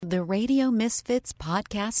the Radio Misfits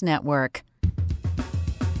Podcast Network.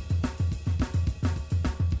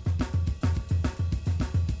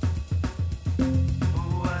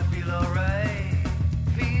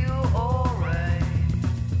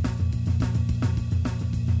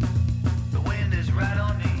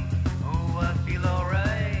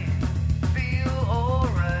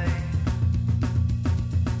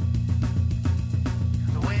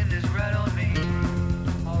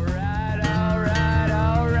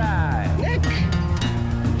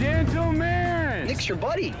 Your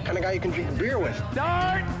buddy, kind of guy you can drink a beer with.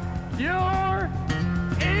 Start your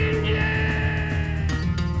engine!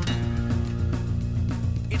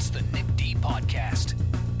 It's the Nick D Podcast.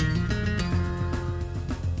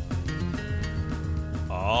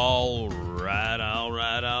 All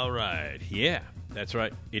right. Yeah, that's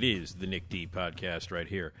right. It is the Nick D Podcast right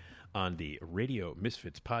here on the Radio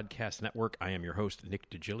Misfits Podcast Network. I am your host, Nick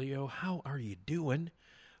DiGilio. How are you doing?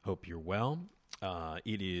 Hope you're well.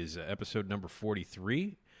 It is episode number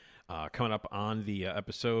 43. Coming up on the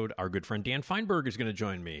episode, our good friend Dan Fienberg is going to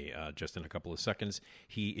join me just in a couple of seconds.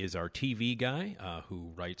 He is our TV guy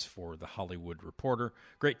who writes for The Hollywood Reporter.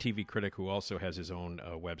 Great TV critic who also has his own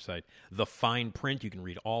website, The Fine Print. You can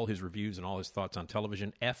read all his reviews and all his thoughts on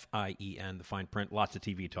television, F-I-E-N, The Fine Print. Lots of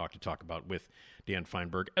TV talk to talk about with Dan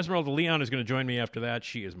Fienberg. Esmeralda Leon is going to join me after that.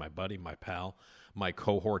 She is my buddy, my pal, my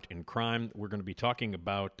cohort in crime. We're going to be talking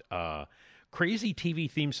about crazy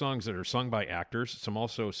TV theme songs that are sung by actors, some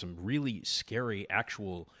really scary,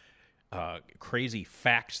 actual crazy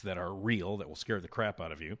facts that are real that will scare the crap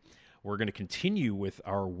out of you. We're going to continue with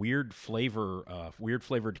our weird flavored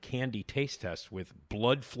candy taste test with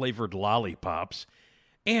Blood Flavored Lollipops.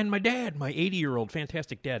 And my dad, my 80-year-old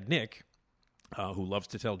fantastic dad, Nick, who loves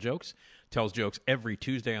to tell jokes, tells jokes every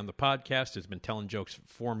Tuesday on the podcast, has been telling jokes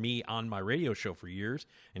for me on my radio show for years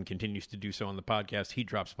and continues to do so on the podcast. He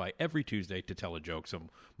drops by every Tuesday to tell a joke, so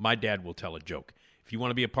my dad will tell a joke. If you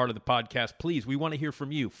want to be a part of the podcast, please, we want to hear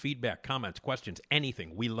from you. Feedback, comments, questions,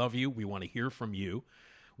 anything. We love you. We want to hear from you.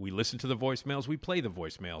 We listen to the voicemails. We play the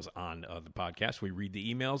voicemails on the podcast. We read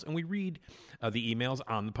the emails, and we read the emails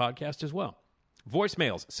on the podcast as well.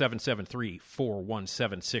 Voicemails,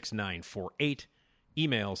 773-417-6948.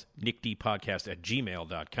 Emails,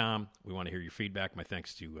 nickdpodcast@gmail.com. We want to hear your feedback. My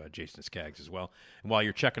thanks to Jason Skaggs as well. And while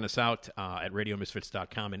you're checking us out at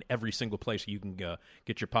radiomisfits.com and every single place you can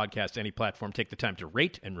get your podcast, any platform, take the time to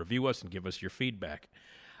rate and review us and give us your feedback.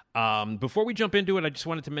 Before we jump into it, I just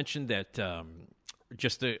wanted to mention that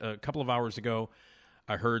just a couple of hours ago,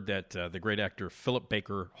 I heard that the great actor Philip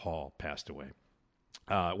Baker Hall passed away.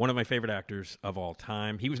 One of my favorite actors of all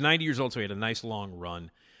time. He was 90 years old, so he had a nice long run.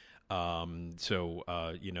 That's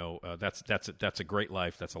a great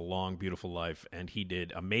life. That's a long, beautiful life. And he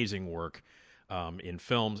did amazing work in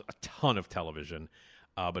films, a ton of television.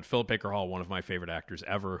 But Philip Baker Hall, one of my favorite actors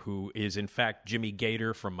ever, who is, in fact, Jimmy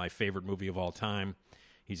Gator from my favorite movie of all time.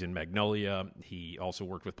 He's in Magnolia. He also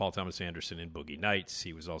worked with Paul Thomas Anderson in Boogie Nights.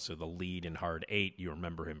 He was also the lead in Hard Eight. You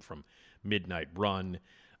remember him from Midnight Run.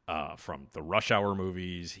 From the Rush Hour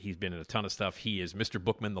movies. He's been in a ton of stuff. He is Mr.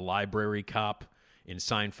 Bookman, the library cop in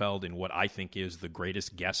Seinfeld, in what I think is the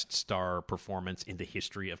greatest guest star performance in the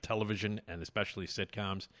history of television and especially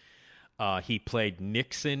sitcoms. He played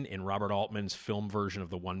Nixon in Robert Altman's film version of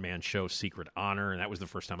the one-man show Secret Honor, and that was the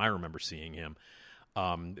first time I remember seeing him.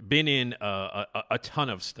 Been in a ton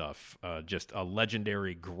of stuff. Just a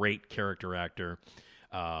legendary, great character actor.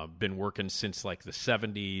 Been working since like the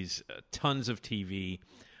 70s, tons of TV.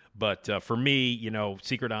 But for me,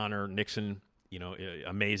 Secret Honor, Nixon,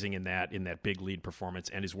 amazing in that big lead performance,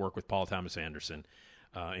 and his work with Paul Thomas Anderson,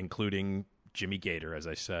 including Jimmy Gator, as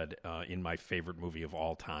I said, in my favorite movie of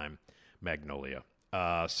all time, Magnolia.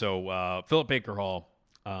 So Philip Baker Hall,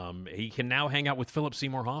 he can now hang out with Philip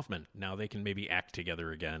Seymour Hoffman. Now they can maybe act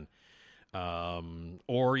together again.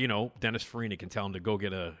 Or Dennis Farina can tell him to go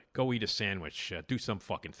eat a sandwich, do some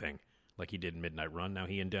fucking thing like he did in Midnight Run. Now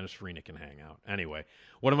he and Dennis Farina can hang out. Anyway,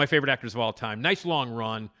 one of my favorite actors of all time. Nice long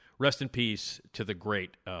run. Rest in peace to the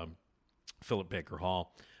great Philip Baker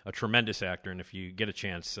Hall, a tremendous actor. And if you get a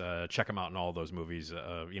chance, check him out in all those movies.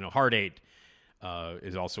 Hard Eight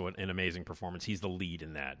is also an amazing performance. He's the lead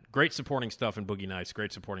in that. Great supporting stuff in Boogie Nights.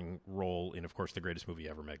 Great supporting role in, of course, the greatest movie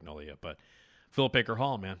ever, Magnolia. But Philip Baker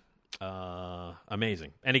Hall, man.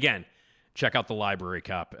 Amazing. And again, check out the Library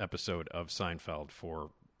Cop episode of Seinfeld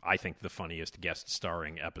for, I think, the funniest guest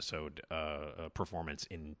starring episode performance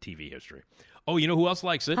in TV history. Oh, you know who else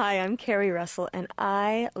likes it? Hi, I'm Carrie Russell, and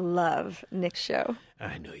I love Nick's show.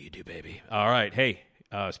 I know you do, baby. All right. Hey,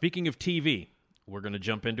 speaking of TV, we're going to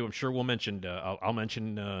jump into, I'm sure we'll mention, I'll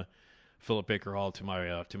mention Philip Baker Hall, to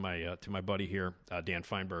my buddy here, Dan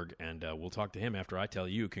Fienberg, and we'll talk to him after I tell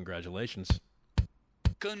you congratulations.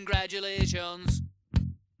 Congratulations.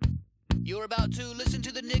 You're about to listen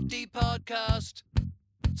to the Nick D podcast.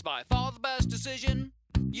 It's by far the best decision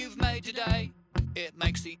you've made today. It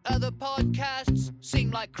makes the other podcasts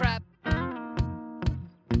seem like crap.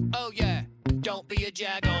 Oh yeah, don't be a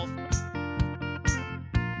jagoff.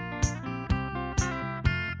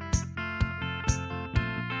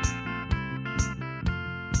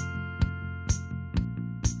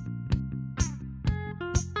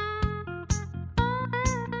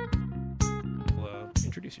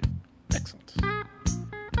 Introduce you. Excellent.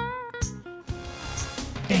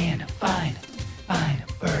 Dan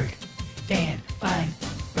Fienberg. Dan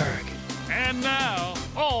Fienberg. And now,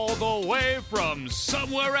 all the way from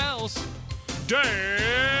somewhere else,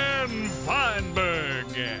 Dan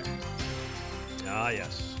Fienberg. Ah,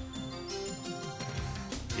 yes.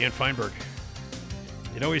 Dan Fienberg.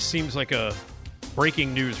 It always seems like a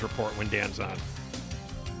breaking news report when Dan's on.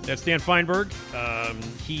 That's Dan Fienberg.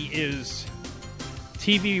 He is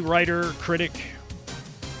TV writer, critic,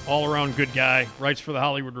 all-around good guy, writes for The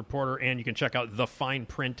Hollywood Reporter, and you can check out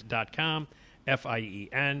thefineprint.com,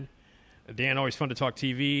 F-I-E-N. Dan, always fun to talk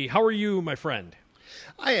TV. How are you, my friend?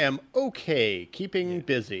 I am okay, keeping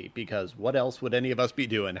busy, because what else would any of us be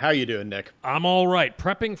doing? How you doing, Nick? I'm all right.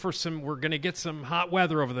 Prepping for we're going to get some hot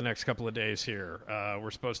weather over the next couple of days here. We're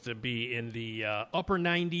supposed to be in the upper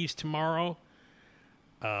 90s tomorrow.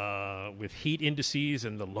 With heat indices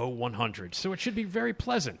in the low 100s. So it should be very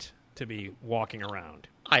pleasant to be walking around.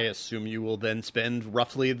 I assume you will then spend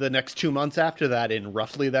roughly the next 2 months after that in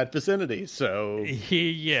roughly that vicinity. So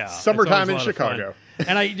yeah, summertime in Chicago.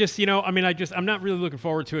 And I just, I'm not really looking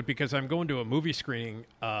forward to it because I'm going to a movie screening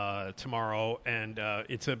tomorrow, and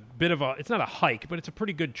it's it's not a hike, but it's a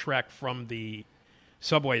pretty good trek from the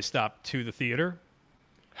subway stop to the theater.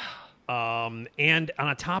 And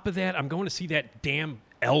on top of that, I'm going to see that damn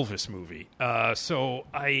Elvis movie. Not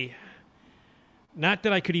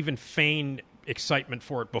that I could even feign excitement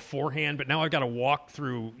for it beforehand, but now I've got to walk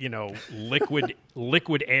through,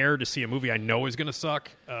 liquid air to see a movie I know is going to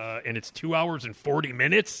suck, and it's 2 hours and 40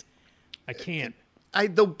 minutes. I can't.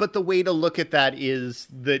 But the way to look at that is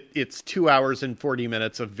that it's 2 hours and 40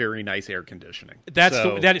 minutes of very nice air conditioning.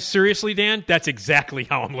 That is seriously, Dan. That's exactly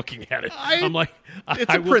how I'm looking at it. I'm like,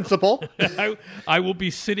 it's a principle. I will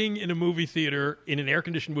be sitting in a movie theater in an air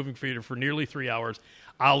conditioned movie theater for nearly 3 hours.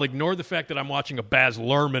 I'll ignore the fact that I'm watching a Baz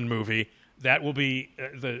Luhrmann movie. That will be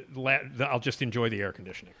I'll just enjoy the air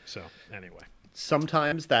conditioning. So anyway.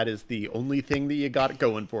 Sometimes that is the only thing that you got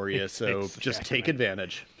going for you, so Exactly. just take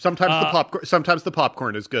advantage. Sometimes the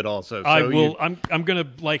popcorn is good also. So I'm gonna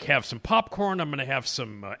have some popcorn. I'm gonna have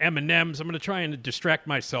some M&Ms. I'm gonna try and distract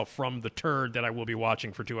myself from the turd that I will be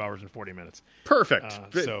watching for 2 hours and 40 minutes. Perfect.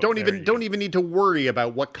 Don't even need to worry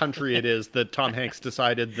about what country it is that Tom Hanks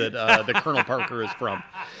decided that the Colonel Parker is from.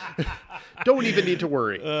 Don't even need to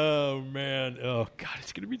worry. Oh man. Oh god,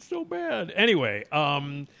 it's gonna be so bad. Anyway,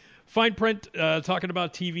 Fine Print, talking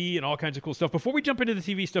about TV and all kinds of cool stuff. Before we jump into the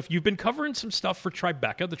TV stuff, you've been covering some stuff for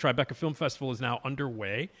Tribeca. The Tribeca Film Festival is now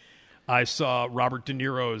underway. I saw Robert De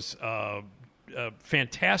Niro's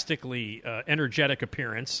fantastically energetic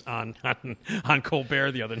appearance on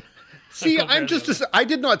Colbert the other night. See, I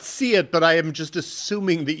did not see it, but I am just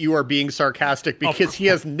assuming that you are being sarcastic because he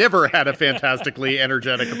has never had a fantastically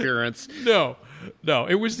energetic appearance. No,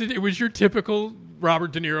 it was your typical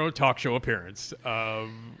Robert De Niro talk show appearance.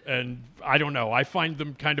 And I don't know. I find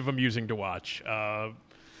them kind of amusing to watch.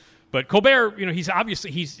 But Colbert, he's obviously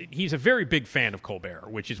he's a very big fan of Colbert,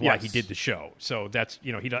 which is why he did the show. So that's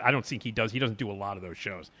I don't think he doesn't do a lot of those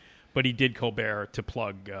shows, but he did Colbert to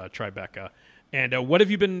plug Tribeca. And what have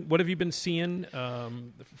you been seeing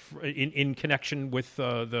in connection with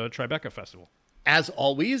the Tribeca Festival? As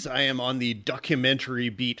always, I am on the documentary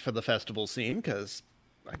beat for the festival scene because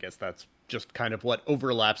I guess that's just kind of what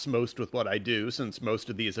overlaps most with what I do, since most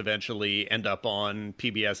of these eventually end up on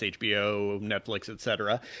PBS, HBO, Netflix,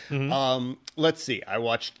 etc. Mm-hmm. Let's see. I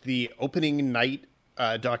watched the opening night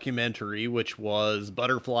documentary, which was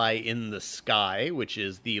Butterfly in the Sky, which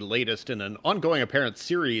is the latest in an ongoing apparent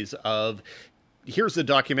series of here's a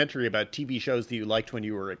documentary about TV shows that you liked when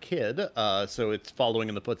you were a kid. So it's following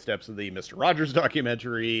in the footsteps of the Mr. Rogers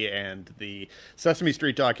documentary and the Sesame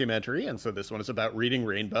Street documentary. And so this one is about Reading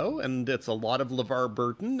Rainbow, and it's a lot of LeVar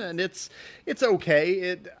Burton, and it's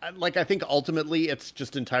okay. I think ultimately it's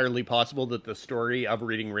just entirely possible that the story of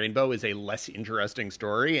Reading Rainbow is a less interesting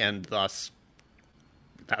story, and thus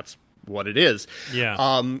that's what it is.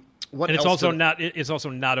 Yeah. What and it's else also did- not. It's also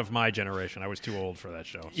not of my generation. I was too old for that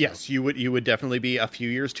show. So. Yes, you would definitely be a few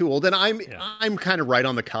years too old, and I'm kind of right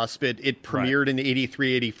on the cusp. It premiered in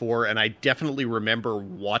 83, 84, and I definitely remember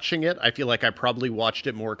watching it. I feel like I probably watched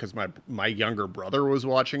it more because my younger brother was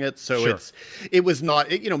watching it. So it was not,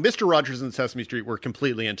 Mr. Rogers and Sesame Street were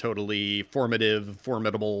completely and totally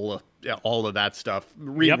formidable, all of that stuff.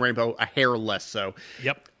 Reading Rainbow, a hair less so.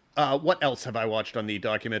 Yep. What else have I watched on the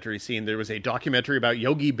documentary scene? There was a documentary about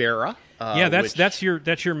Yogi Berra.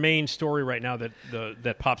 That's your main story right now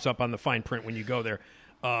that pops up on the fine print when you go there,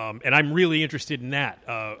 and I'm really interested in that.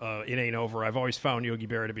 It Ain't Over. I've always found Yogi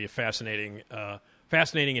Berra to be a fascinating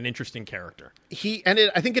and interesting character.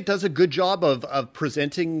 I think it does a good job of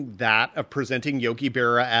presenting Yogi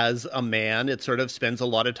Berra as a man. It sort of spends a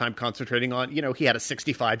lot of time concentrating on, he had a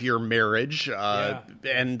 65-year marriage,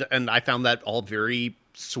 and I found that all very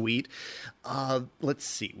sweet. Let's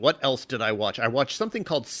see. What else did I watch? I watched something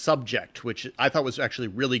called Subject, which I thought was actually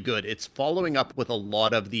really good. It's following up with a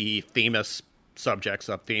lot of the famous subjects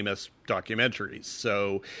of famous documentaries.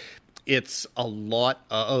 So it's a lot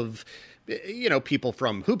of, people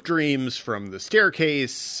from Hoop Dreams, from The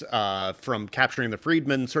Staircase, from Capturing the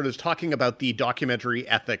Freedmen, sort of talking about the documentary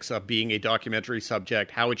ethics of being a documentary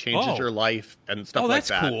subject, how it changes your life and stuff like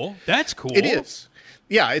that. Cool. That's cool. It is.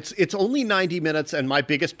 Yeah, it's only 90 minutes, and my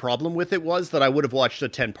biggest problem with it was that I would have watched a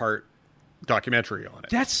 10-part documentary on it.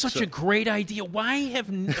 That's such a great idea. Why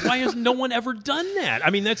has no one ever done that? I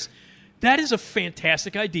mean, that is a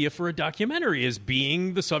fantastic idea for a documentary, is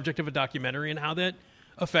being the subject of a documentary and how that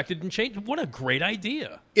affected and changed. What a great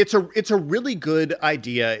idea. It's a really good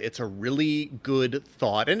idea. It's a really good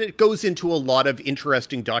thought, and it goes into a lot of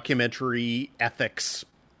interesting documentary ethics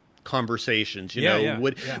conversations.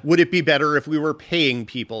 Would it be better if we were paying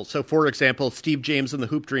people? So, for example, Steve James and the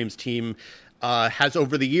Hoop Dreams team has,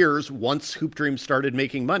 over the years, once Hoop Dreams started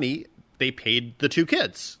making money, they paid the two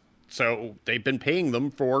kids. So they've been paying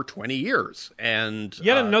them for 20 years, and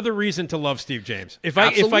yet another reason to love Steve James. If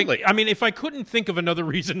I couldn't think of another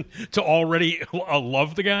reason to already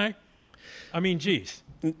love the guy, I mean, geez.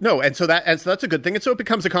 No, and so that's a good thing. And so it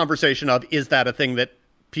becomes a conversation of, is that a thing that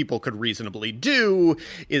people could reasonably do?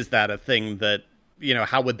 Is that a thing that,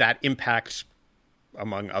 how would that impact,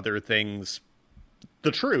 among other things,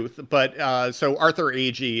 the truth? But so Arthur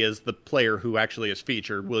Agee is the player who actually is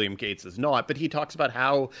featured. William Gates is not. But he talks about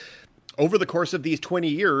how over the course of these 20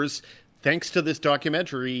 years, thanks to this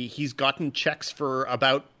documentary, he's gotten checks for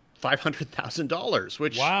about $500,000,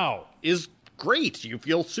 which is great. You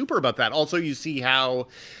feel super about that. Also, you see how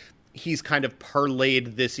he's kind of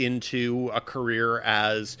parlayed this into a career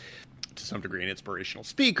as, to some degree, an inspirational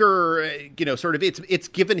speaker. Sort of it's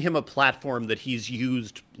given him a platform that he's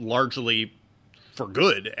used largely for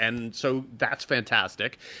good, and so that's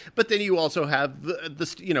fantastic. But then you also have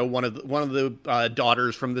one of the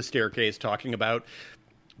daughters from The Staircase talking about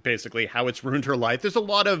basically how it's ruined her life. There's a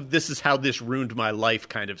lot of this is how this ruined my life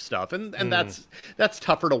kind of stuff, and that's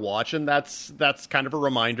tougher to watch, and that's kind of a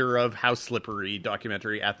reminder of how slippery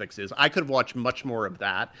documentary ethics is. I could have watched much more of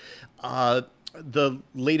that. The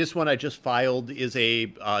latest one I just filed is a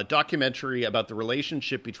documentary about the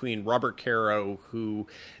relationship between Robert Caro, who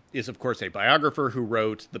is, of course, a biographer who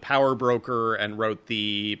wrote The Power Broker and wrote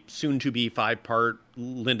the soon-to-be 5-part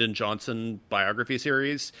Lyndon Johnson biography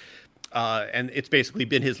series. And it's basically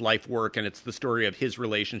been his life work, and it's the story of his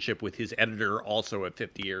relationship with his editor, also at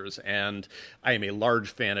 50 Years. And I am a large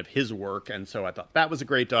fan of his work, and so I thought that was a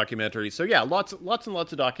great documentary. So yeah, lots and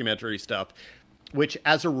lots of documentary stuff, which,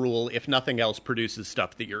 as a rule, if nothing else, produces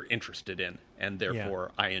stuff that you're interested in, and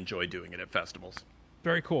therefore I enjoy doing it at festivals.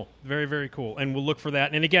 Very cool. Very, very cool. And we'll look for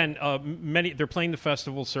that. And again, they're playing the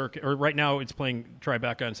festival circuit, or right now it's playing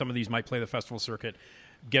Tribeca, and some of these might play the festival circuit,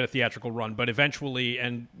 get a theatrical run, but eventually,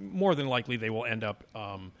 and more than likely, they will end up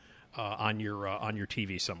on your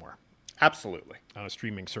TV somewhere. Absolutely. On a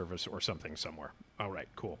streaming service or something somewhere. All right,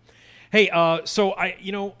 cool. Hey, so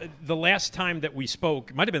the last time that we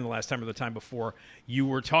spoke, might have been the last time or the time before, you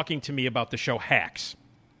were talking to me about the show Hacks,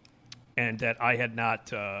 and that I had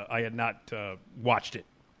not watched it,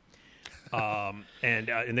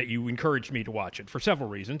 and that you encouraged me to watch it for several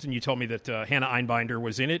reasons. And you told me that Hannah Einbinder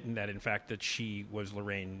was in it, and that in fact that she was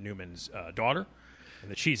Lorraine Newman's daughter,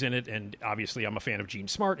 and that she's in it. And obviously, I'm a fan of Jean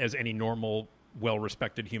Smart, as any normal,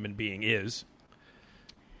 well-respected human being is.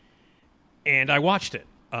 And I watched it.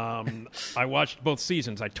 I watched both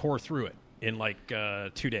seasons. I tore through it in like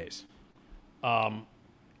 2 days.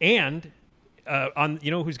 And on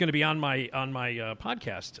who's going to be on my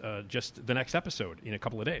podcast just the next episode in a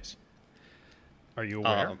couple of days. Are you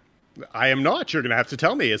aware? I am not. You're going to have to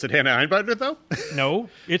tell me. Is it Hannah Einbinder though? No,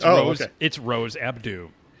 it's Rose. Okay. It's Rose Abdoo.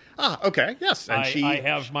 Okay, yes. And I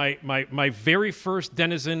have my very first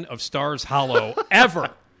denizen of Stars Hollow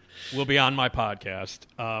ever will be on my podcast,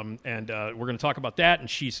 and we're going to talk about that. And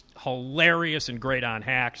she's hilarious and great on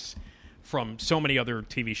Hacks from so many other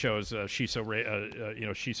TV shows. She's so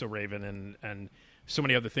Raven and so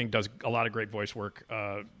many other things. Does a lot of great voice work.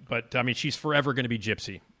 But I mean, she's forever going to be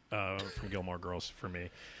Gypsy from Gilmore Girls for me.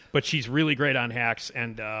 But she's really great on Hacks,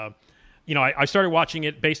 and I started watching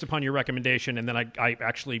it based upon your recommendation, and then I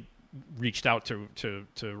actually reached out to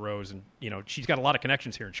Rose, and she's got a lot of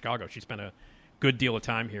connections here in Chicago. She spent a good deal of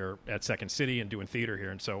time here at Second City and doing theater here,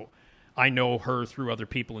 and so I know her through other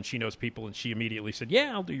people, and she knows people, and she immediately said,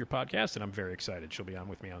 "Yeah, I'll do your podcast," and I'm very excited. She'll be on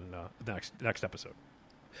with me on the next episode.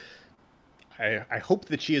 I hope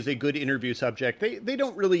that she is a good interview subject. They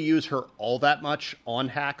don't really use her all that much on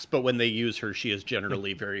Hacks, but when they use her, she is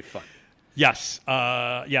generally very fun. Yes,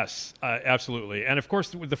 absolutely. And of course,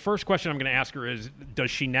 the first question I'm going to ask her is,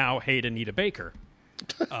 does she now hate Anita Baker?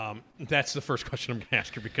 That's the first question I'm going to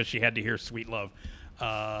ask her, because she had to hear Sweet Love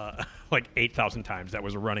like 8,000 times. That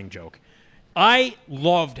was a running joke. I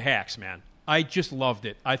loved Hacks, man. I just loved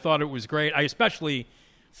it. I thought it was great. I especially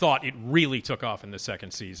thought it really took off in the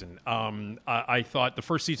second season. I thought the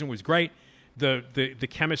first season was great. The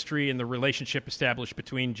chemistry and the relationship established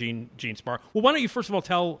between Gene Spar. Well, why don't you first of all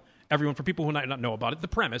tell everyone, for people who might not know about it, the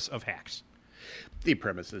premise of Hacks? The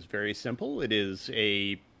premise is very simple. It is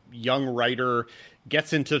a young writer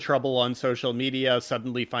gets into trouble on social media,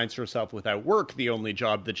 suddenly finds herself without work. The only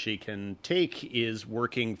job that she can take is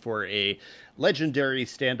working for a legendary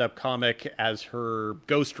stand-up comic as her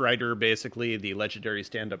ghostwriter, basically. The legendary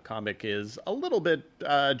stand-up comic is a little bit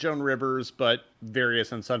Joan Rivers, but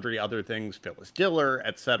various and sundry other things, Phyllis Diller,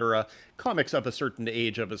 etc. Comics of a certain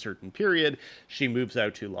age, of a certain period. She moves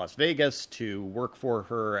out to Las Vegas to work for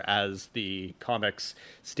her as the comics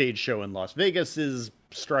stage show in Las Vegas is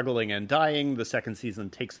struggling and dying. The second season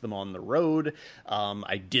takes them on the road.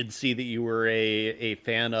 I did see that you were a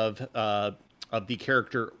fan of the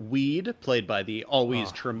character Weed, played by the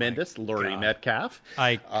always tremendous Laurie Metcalf.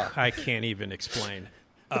 I can't even explain.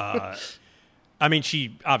 I mean, she's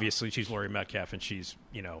Laurie Metcalf, and she's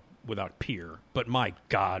without peer. But my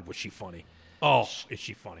God, was she funny? Oh, is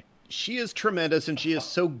she funny? She is tremendous, and she is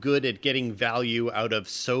so good at getting value out of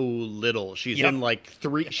so little. She's in like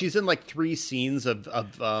three scenes of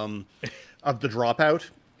The Dropout,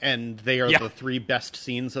 and they are the three best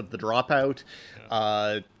scenes of The Dropout.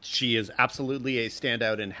 She is absolutely a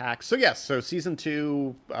standout in Hacks. So yes, season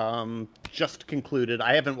 2 just concluded.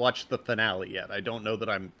 I haven't watched the finale yet. I don't know that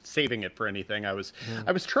I'm saving it for anything. I was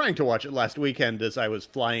trying to watch it last weekend as I was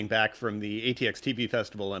flying back from the ATX TV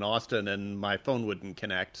Festival in Austin, and my phone wouldn't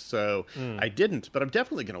connect, so I didn't. But I'm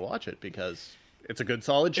definitely going to watch it because it's a good,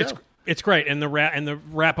 solid show. It's great, and the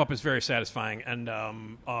wrap up is very satisfying. And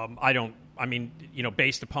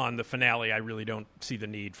based upon the finale, I really don't see the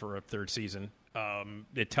need for a third season.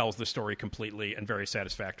 It tells the story completely and very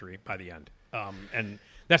satisfactory by the end. And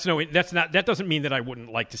that doesn't mean that I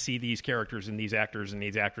wouldn't like to see these characters and these actors and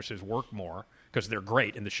these actresses work more, because they're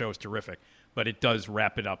great and the show's terrific. But it does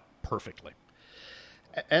wrap it up perfectly.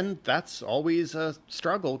 And that's always a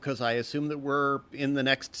struggle, because I assume that we're, in the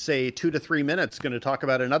next, say, 2 to 3 minutes, going to talk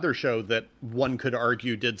about another show that one could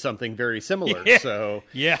argue did something very similar. Yeah. So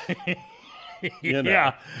yeah.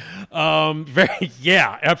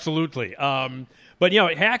 Absolutely. But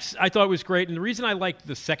Hacks, I thought was great, and the reason I liked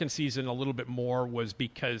the second season a little bit more was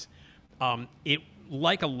because it,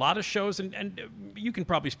 like a lot of shows, and you can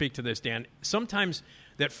probably speak to this, Dan, sometimes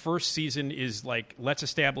that first season is like, let's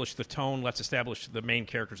establish the tone, let's establish the main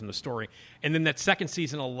characters in the story, and then that second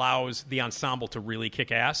season allows the ensemble to really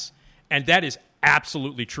kick ass, and that is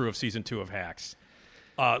absolutely true of season 2 of Hacks.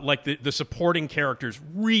 Like the supporting characters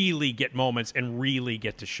really get moments and really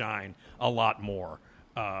get to shine a lot more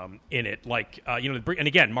in it. Like and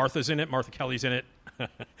again, Martha's in it. Martha Kelly's in it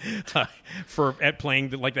at playing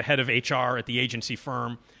the head of HR at the agency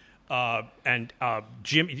firm. And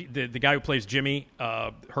Jim, the guy who plays Jimmy,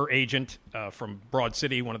 her agent from Broad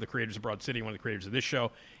City, one of the creators of Broad City, one of the creators of this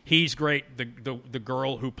show, he's great. The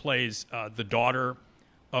girl who plays the daughter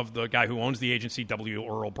of the guy who owns the agency, W.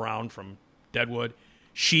 Earl Brown from Deadwood,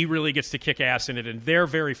 she really gets to kick ass in it, and they're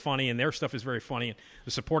very funny, and their stuff is very funny. And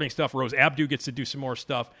the supporting stuff, Rose Abdu gets to do some more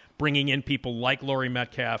stuff, bringing in people like Laurie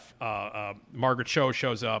Metcalf. Margaret Cho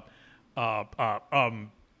shows up. God,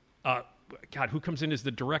 who comes in as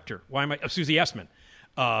the director? Susie Essman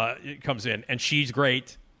comes in, and she's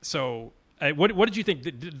great. So what did you think,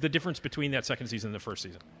 the difference between that second season and the first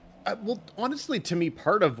season? Well, honestly, to me,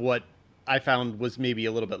 part of what I found was maybe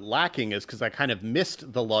a little bit lacking is because I kind of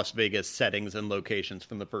missed the Las Vegas settings and locations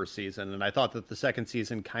from the first season. And I thought that the second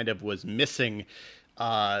season kind of was missing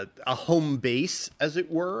a home base, as it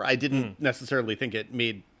were. I didn't necessarily think it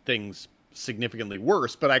made things significantly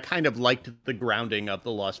worse, but I kind of liked the grounding of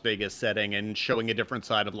the Las Vegas setting and showing a different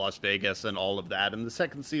side of Las Vegas and all of that. And the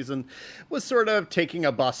second season was sort of taking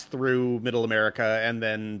a bus through Middle America, and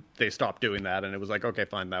then they stopped doing that, and it was like, okay,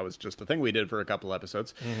 fine, that was just a thing we did for a couple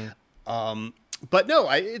episodes. But no,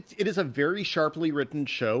 it is a very sharply written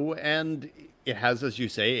show, and it has, as you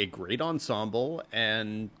say, a great ensemble,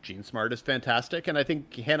 and Jean Smart is fantastic, and I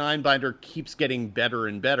think Hannah Einbinder keeps getting better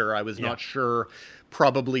and better. I was not sure,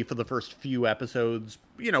 probably for the first few episodes,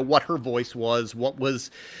 what her voice was, what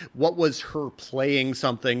was her playing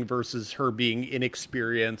something versus her being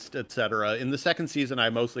inexperienced, etc. In the second season,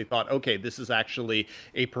 I mostly thought, okay, this is actually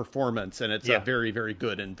a performance, and it's a very, very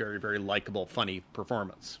good and very, very likable, funny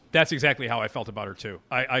performance. That's exactly how I felt about her too.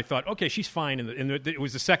 I thought, okay, she's fine. It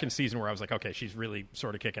was the second season where I was like, okay, she's really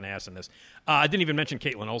sort of kicking ass in this. I didn't even mention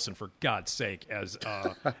Caitlin Olsen, for God's sake, as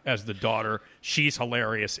the daughter. She's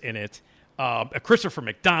hilarious in it. Christopher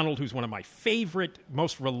McDonald, who's one of my favorite,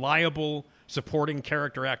 most reliable supporting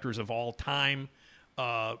character actors of all time,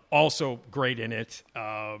 also great in it.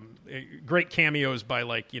 Great cameos by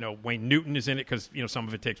Wayne Newton is in it because some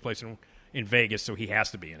of it takes place in Vegas, so he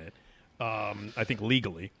has to be in it. I think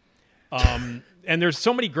legally. And there's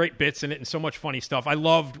so many great bits in it and so much funny stuff. I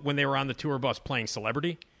loved when they were on the tour bus playing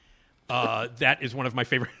Celebrity. That is one of my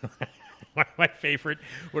favorite. One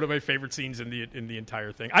of my favorite scenes in the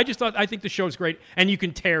entire thing. I think the show's great, and you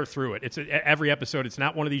can tear through it. It's every episode. It's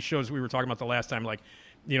not one of these shows we were talking about the last time, like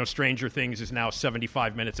Stranger Things is now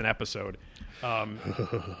 75 minutes an episode.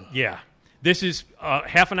 This is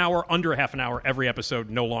half an hour, under half an hour every episode,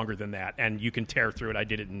 no longer than that, and you can tear through it. I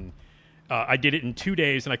did it in 2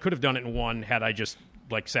 days, and I could have done it in one had I just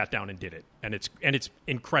sat down and did it. And it's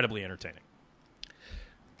incredibly entertaining.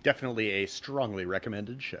 Definitely a strongly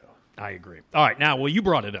recommended show. I agree. All right, now, you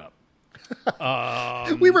brought it up.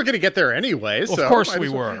 We were going to get there anyway. So of course we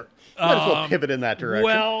were. Might as well pivot in that direction.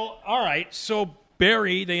 Well, all right. So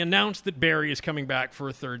Barry, they announced that Barry is coming back for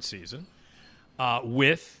a third season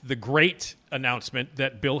with the great announcement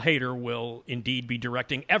that Bill Hader will indeed be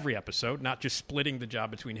directing every episode, not just splitting the job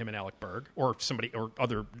between him and Alec Berg or somebody or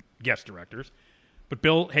other guest directors. But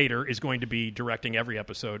Bill Hader is going to be directing every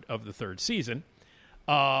episode of the third season.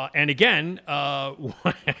 And again, how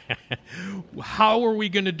are we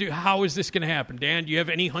going to do? How is this going to happen, Dan? Do you have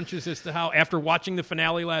any hunches as to how? After watching the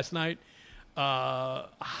finale last night,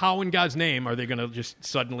 how in God's name are they going to just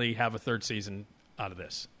suddenly have a third season out of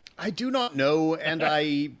this? I do not know, and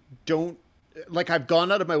I don't. I've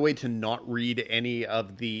gone out of my way to not read any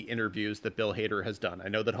of the interviews that Bill Hader has done. I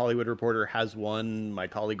know that Hollywood Reporter has one. My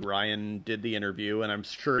colleague Ryan did the interview, and I'm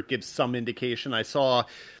sure it gives some indication. I saw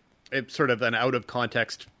it's sort of an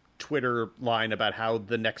out-of-context Twitter line about how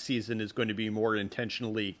the next season is going to be more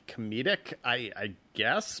intentionally comedic, I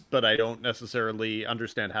guess, but I don't necessarily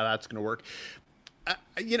understand how that's going to work.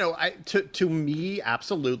 To me,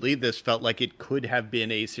 absolutely, this felt like it could have been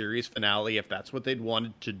a series finale if that's what they'd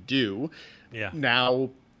wanted to do. Yeah. Now,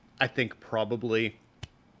 I think probably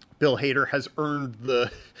Bill Hader has earned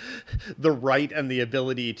the right and the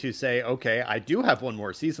ability to say, okay, I do have one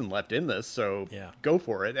more season left in this, so go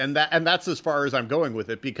for it. And that's as far as I'm going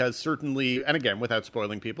with it, because certainly, and again, without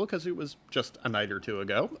spoiling people, because it was just a night or two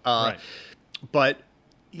ago. Right. But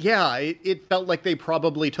yeah, it felt like they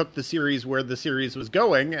probably took the series where the series was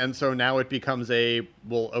going, and so now it becomes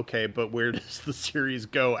okay, but where does the series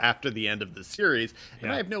go after the end of the series?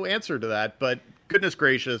 And I have no answer to that, but goodness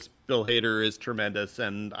gracious, Bill Hader is tremendous,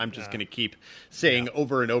 and I'm just going to keep saying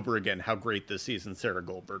over and over again how great this season Sarah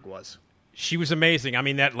Goldberg was. She was amazing. I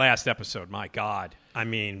mean, that last episode, my God. I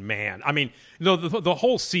mean, man. I mean, the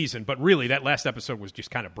whole season, but really that last episode was just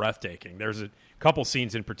kind of breathtaking. There's a couple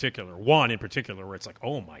scenes in particular, one in particular, where it's like,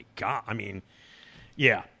 oh my God. I mean,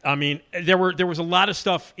 yeah. I mean, there was a lot of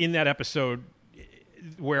stuff in that episode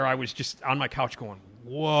where I was just on my couch going,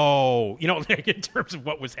 whoa. In terms of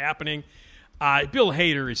what was happening. Bill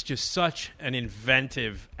Hader is just such an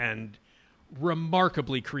inventive and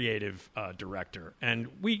remarkably creative director. And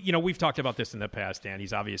we've talked about this in the past, Dan.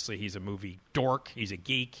 He's a movie dork. He's a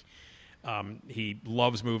geek. He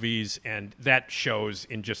loves movies, and that shows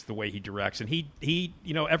in just the way he directs. And he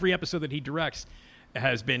every episode that he directs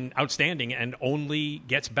has been outstanding and only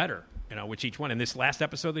gets better, with each one. And this last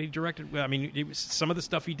episode that he directed, I mean, some of the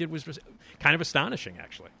stuff he did was kind of astonishing,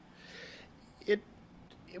 actually.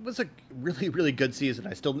 It was a really, really good season.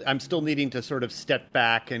 I'm still needing to sort of step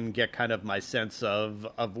back and get kind of my sense of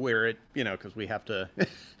where it, because we have to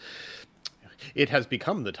it has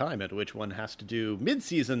become the time at which one has to do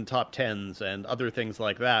mid-season top 10s and other things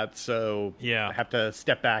like that. So yeah. I have to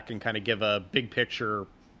step back and kind of give a big picture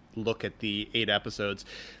look at the 8 episodes.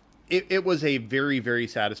 It was a very, very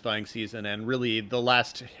satisfying season, and really the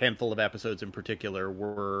last handful of episodes in particular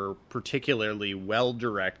were particularly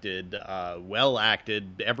well-directed,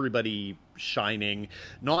 well-acted, everybody shining,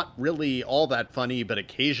 not really all that funny, but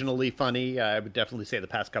occasionally funny. I would definitely say the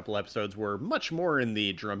past couple episodes were much more in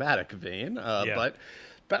the dramatic vein, but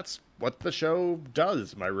that's what the show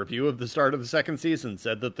does. My review of the start of the second season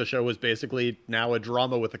said that the show was basically now a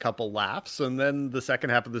drama with a couple laughs, and then the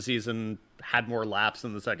second half of the season had more laughs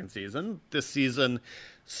than the second season. This season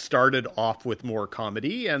started off with more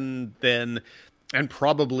comedy, and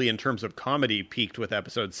probably in terms of comedy peaked with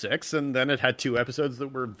episode 6, and then it had 2 episodes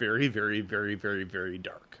that were very, very, very, very, very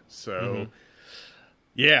dark. So,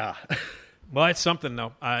 yeah. Well, it's something,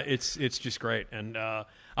 though. It's just great. And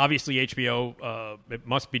obviously HBO, it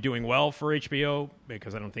must be doing well for HBO,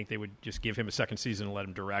 because I don't think they would just give him a second season and let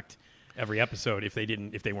him direct every episode if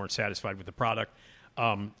they weren't satisfied with the product.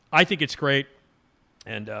 I think it's great.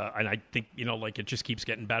 And I think, it just keeps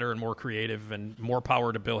getting better and more creative, and more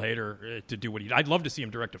power to Bill Hader to do what I'd love to see him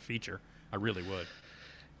direct a feature. I really would.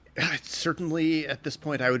 Certainly, at this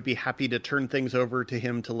point, I would be happy to turn things over to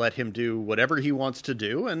him to let him do whatever he wants to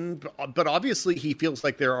do. But obviously, he feels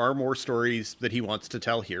like there are more stories that he wants to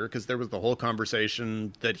tell here, because there was the whole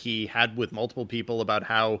conversation that he had with multiple people about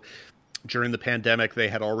how during the pandemic they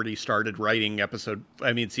had already started writing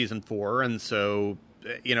season 4, and so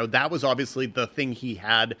that was obviously the thing he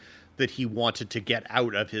had that he wanted to get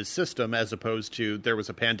out of his system, as opposed to there was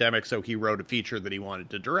a pandemic, so he wrote a feature that he wanted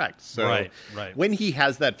to direct. So right. When he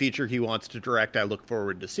has that feature he wants to direct, I look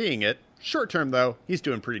forward to seeing it. Short term, though, he's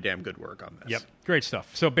doing pretty damn good work on this. Yep, great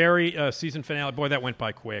stuff. So Barry, season finale, boy, that went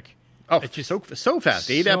by quick. Oh, it's just so fast.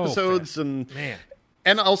 8 episodes, fast. And man.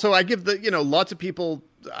 And also I give lots of people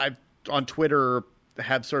on Twitter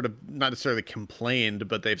have sort of not necessarily complained,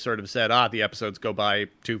 but they've sort of said, the episodes go by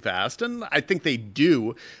too fast. And I think they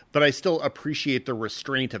do, but I still appreciate the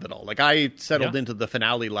restraint of it all. Like, I settled into the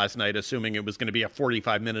finale last night assuming it was going to be a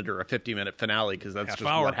 45-minute or a 50-minute finale, because that's just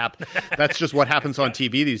what happens. That's just what happens on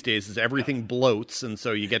TV these days, is everything bloats, and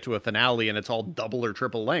so you get to a finale and it's all double or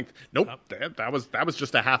triple length. Nope. That was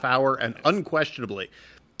just a half hour, and unquestionably,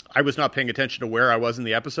 I was not paying attention to where I was in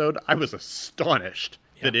the episode. I was astonished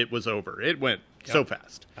that it was over. It went so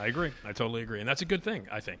fast. I agree. I totally agree. And that's a good thing,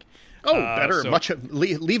 I think. Better.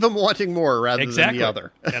 Leave them wanting more rather than the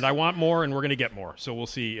other. And I want more, and we're going to get more. So we'll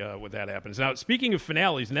see what that happens. Now, speaking of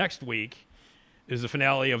finales, next week is the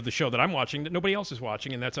finale of the show that I'm watching that nobody else is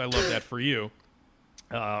watching, and that's I Love That For You,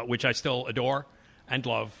 which I still adore and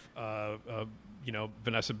love.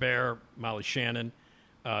 Vanessa Bayer, Molly Shannon,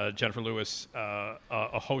 Jennifer Lewis,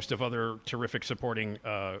 a host of other terrific supporting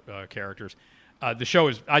characters. I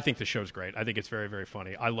think the show's great. I think it's very, very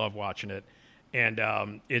funny. I love watching it. And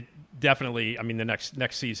it definitely, the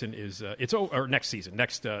next season is,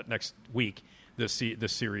 next week, the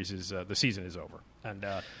series is, the season is over. And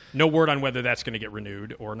no word on whether that's going to get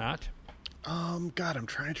renewed or not. God, I'm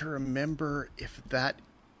trying to remember if that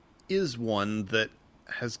is one that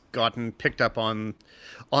has gotten picked up on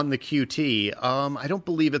the QT. I don't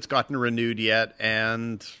believe it's gotten renewed yet,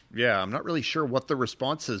 and I'm not really sure what the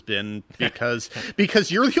response has been, because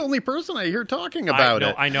you're the only person I hear talking about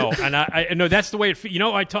it. I know, and I know that's the way it.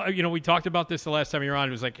 We talked about this the last time you were on.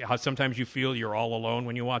 It was like how sometimes you feel you're all alone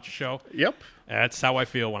when you watch a show. Yep, that's how I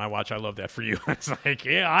feel when I watch I Love That For You. It's like,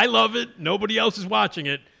 I love it. Nobody else is watching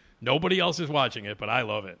it. Nobody else is watching it, but I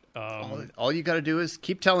love it. All you got to do is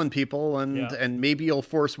keep telling people, and maybe you'll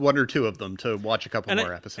force one or two of them to watch a couple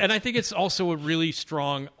more episodes. And I think it's also a really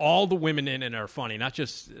strong. All the women in it are funny, not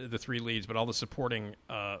just the 3 leads, but all the supporting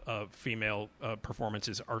female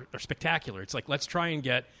performances are spectacular. It's like, let's try and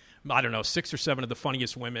get 6 or 7 of the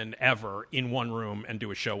funniest women ever in one room and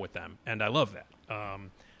do a show with them, and I love that.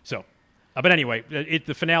 But anyway,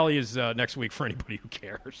 the finale is next week for anybody who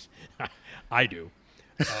cares. I do.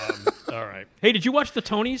 All right. Hey, did you watch the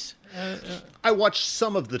Tonys? I watched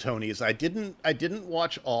some of the Tonys. I didn't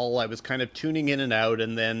watch all. I was kind of tuning in and out,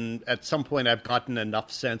 and then at some point I've gotten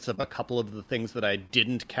enough sense of a couple of the things that I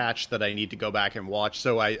didn't catch that I need to go back and watch.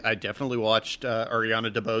 So I definitely watched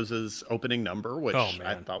Ariana DeBose's opening number, which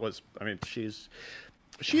I thought was, she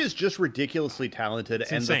is just ridiculously talented.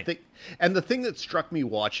 It's insane. And the thing that struck me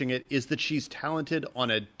watching it is that she's talented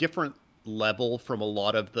on a different level from a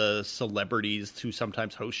lot of the celebrities who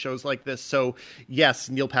sometimes host shows like this. So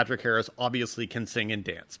yes, Neil Patrick Harris obviously can sing and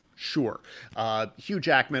dance. Sure. Hugh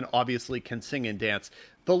Jackman obviously can sing and dance.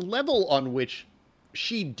 The level on which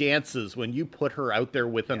she dances when you put her out there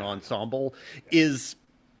with an ensemble is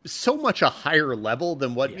so much a higher level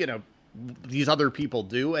than what, these other people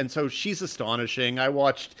do. And so she's astonishing.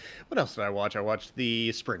 What else did I watch? I watched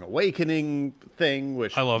the Spring Awakening thing,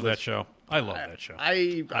 which I love that show. I love that show.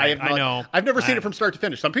 I know. I've never seen it from start to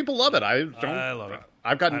finish. Some people love it. I love it.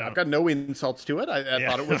 I've got no insults to it. I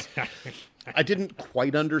thought it was. I didn't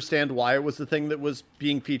quite understand why it was the thing that was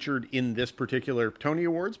being featured in this particular Tony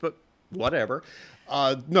Awards, but whatever.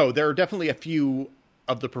 No, there are definitely a few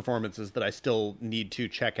of the performances that I still need to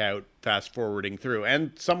check out fast forwarding through.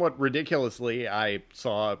 And somewhat ridiculously, I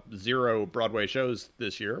saw 0 Broadway shows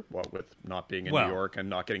this year, with not being in New York and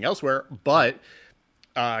not getting elsewhere. But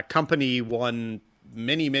Company won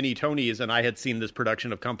many, many Tonys, and I had seen this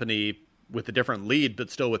production of Company with a different lead, but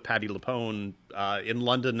still with Patti LuPone in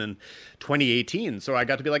London in 2018. So I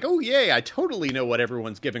got to be like, oh yay, I totally know what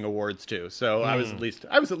everyone's giving awards to. So I was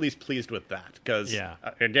at least pleased with that because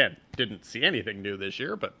again, didn't see anything new this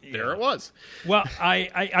year, but there it was. Well,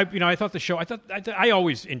 I thought the show. I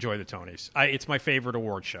always enjoy the Tonys. It's my favorite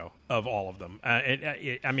award show of all of them.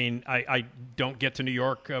 I don't get to New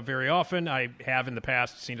York very often. I have in the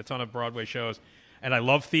past seen a ton of Broadway shows. And I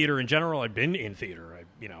love theater in general. I've been in theater.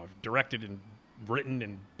 I've directed and written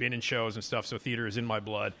and been in shows and stuff. So theater is in my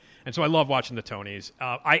blood. And so I love watching the Tonys.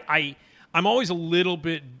 I'm always a little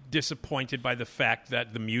bit disappointed by the fact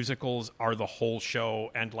that the musicals are the whole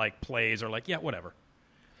show and like plays are like, yeah, whatever.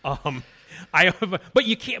 But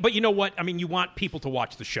you can't. But you know what? I mean, you want people to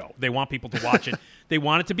watch the show. They want people to watch it. They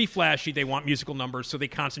want it to be flashy. They want musical numbers, so they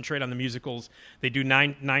concentrate on the musicals. They do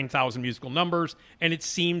 9,000 musical numbers, and it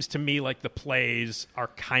seems to me like the plays are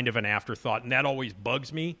kind of an afterthought, and that always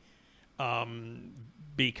bugs me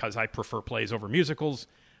because I prefer plays over musicals.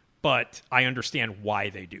 But I understand why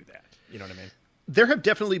they do that. You know what I mean? There have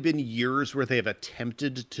definitely been years where they have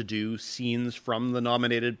attempted to do scenes from the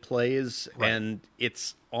nominated plays, and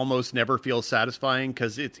it's almost never feels satisfying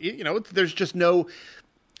because there's just no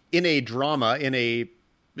in a drama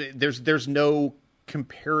there's no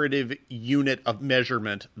comparative unit of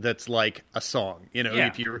measurement that's like a song.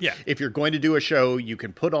 If you're going to do a show, you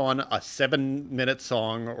can put on a 7-minute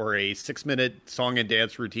song or a 6-minute song and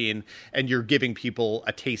dance routine, and you're giving people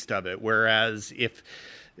a taste of it. Whereas if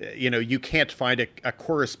you can't find a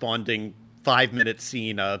corresponding 5-minute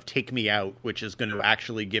scene of Take Me Out, which is going to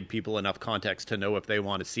actually give people enough context to know if they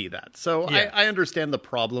want to see that. So I understand the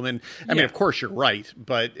problem. And I mean, of course you're right,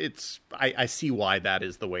 but I see why that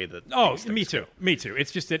is the way that. Oh, me too.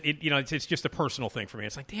 It's just that it's just a personal thing for me.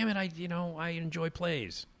 It's like, damn it. I enjoy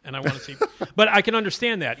plays and I want to see, but I can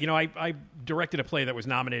understand that. I directed a play that was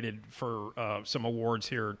nominated for some awards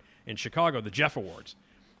here in Chicago, the Jeff Awards.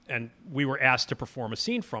 And we were asked to perform a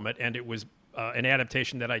scene from it, and it was an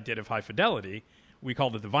adaptation that I did of High Fidelity. We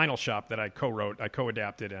called it The Vinyl Shop, that I co-wrote, I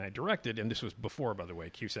co-adapted, and I directed. And this was before, by the way,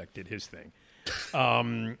 Cusack did his thing.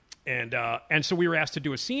 And so we were asked to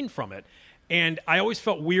do a scene from it. And I always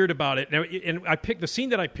felt weird about it. Now, and the scene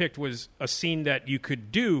that I picked was a scene that you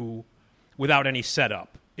could do without any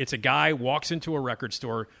setup. It's a guy walks into a record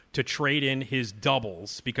store to trade in his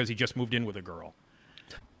doubles because he just moved in with a girl.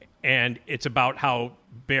 And it's about how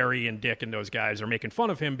Barry and Dick and those guys are making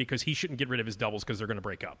fun of him because he shouldn't get rid of his doubles because they're going to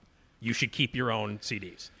break up. You should keep your own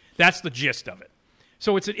CDs. That's the gist of it.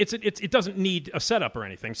 So it doesn't need a setup or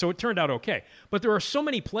anything. So it turned out okay. But there are so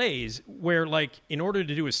many plays where, like, in order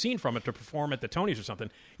to do a scene from it to perform at the Tonys or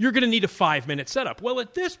something, you're going to need a 5-minute setup. Well,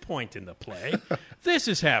 at this point in the play, this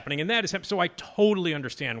is happening and that is happening. So I totally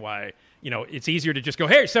understand why, it's easier to just go,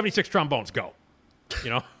 hey, 76 trombones, go.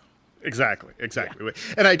 Exactly. Yeah.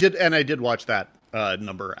 And I did watch that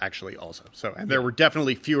number actually also. So, and there were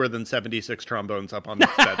definitely fewer than 76 trombones up on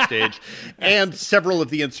that stage, and several of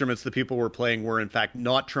the instruments that people were playing were in fact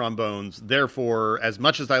not trombones. Therefore, as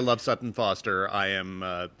much as I love Sutton Foster, I am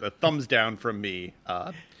a thumbs down from me.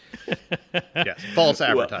 Yes, false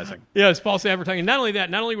advertising. It's false advertising. Not only that,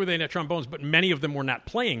 not only were they not trombones, but many of them were not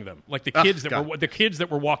playing them. Like the kids that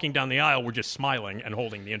were walking down the aisle were just smiling and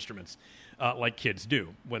holding the instruments. Like kids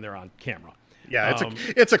do when they're on camera. Yeah,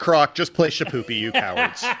 it's a crock. Just play Shapoopy, you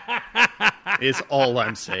cowards. Is all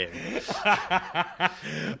I'm saying.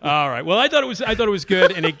 All right. Well, I thought it was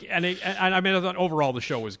good, and I thought overall the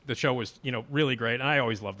show was really great, and I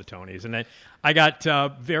always love the Tonys, and then I got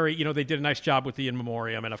they did a nice job with the In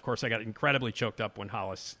Memoriam, and of course I got incredibly choked up when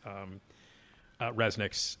Hollis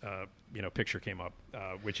Resnick's picture came up,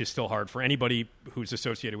 which is still hard for anybody who's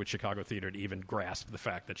associated with Chicago theater to even grasp the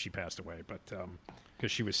fact that she passed away, but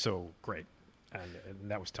because she was so great, and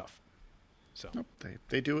that was tough. So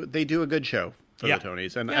they do a good show for the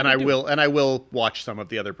Tonys, and I will watch some of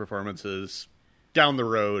the other performances down the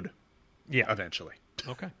road eventually.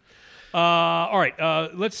 Okay. All right.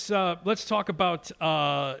 Let's talk about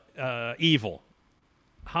Evil.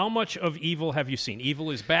 How much of Evil have you seen? Evil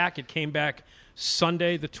is back. It came back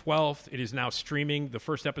Sunday the 12th. It is now streaming. The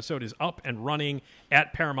first episode is up and running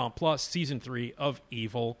at Paramount Plus. Season 3 of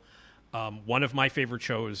Evil, one of my favorite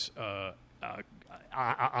shows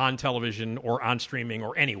on television or on streaming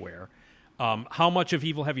or anywhere. How much of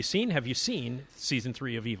Evil have you seen? Have you seen season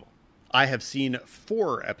 3 of Evil? I have seen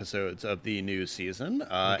 4 episodes of the new season,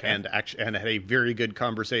 and had a very good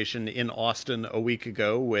conversation in Austin a week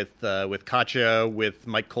ago with Katya, with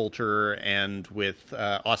Mike Coulter, and with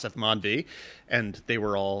Asif Manvi, and they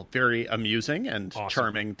were all very amusing and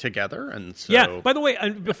charming together. And so, yeah. By the way,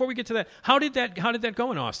 before we get to that, how did that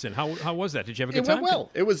go in Austin? How was that? Did you have a good time? It went well.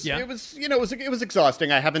 It was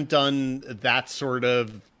exhausting. I haven't done that sort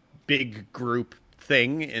of big group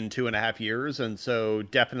thing in 2.5 years, and so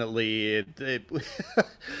definitely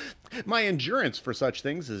my endurance for such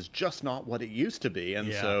things is just not what it used to be.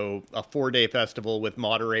 And so a 4-day festival with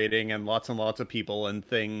moderating and lots of people and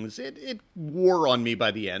things, it wore on me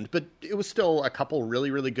by the end, but it was still a couple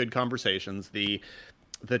really, really good conversations. The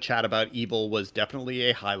chat about Evil was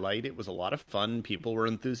definitely a highlight. It was a lot of fun. People were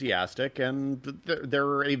enthusiastic, and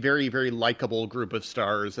they're a very, very likable group of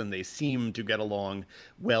stars, and they seem to get along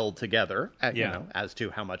well together. You know, as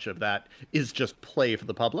to how much of that is just play for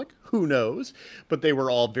the public, who knows? But they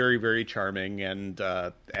were all very, very charming, and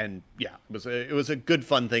yeah, it was a good,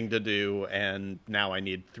 fun thing to do. And now I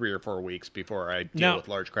need 3 or 4 weeks before I deal with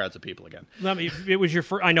large crowds of people again. It was your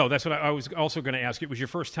first. I know that's what I was also going to ask. It was your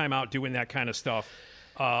first time out doing that kind of stuff.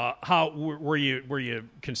 How were you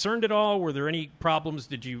concerned at all? Were there any problems?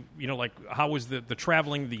 Did you like, how was the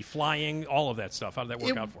traveling, the flying, all of that stuff? How did that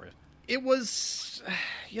work out for you? It was,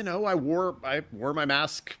 I wore my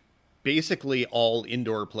mask basically all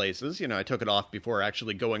indoor places. I took it off before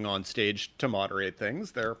actually going on stage to moderate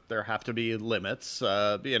things. There have to be limits.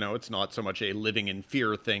 It's not so much a living in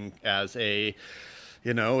fear thing as a,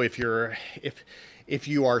 if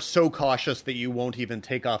you are so cautious that you won't even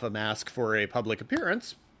take off a mask for a public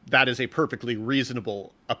appearance, that is a perfectly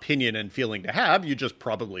reasonable opinion and feeling to have. You just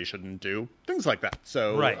probably shouldn't do things like that.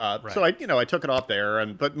 So, so I took it off there,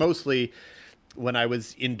 but mostly when I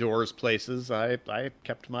was indoors places, I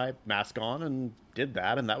kept my mask on and did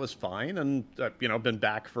that, and that was fine. And been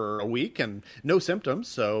back for a week and no symptoms,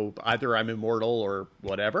 so either I'm immortal or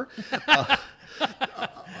whatever.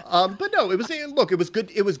 But no, it was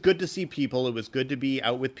good. It was good to see people. It was good to be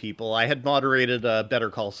out with people. I had moderated a Better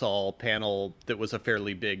Call Saul panel that was a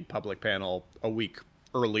fairly big public panel a week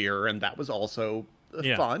earlier, and that was also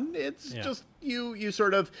fun. It's just you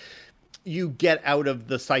sort of you get out of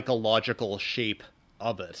the psychological shape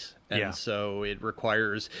of it. And so it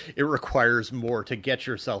requires more to get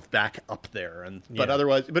yourself back up there. But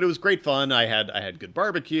it was great fun. I had good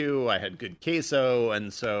barbecue. I had good queso.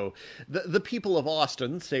 And so the people of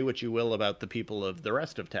Austin, say what you will about the people of the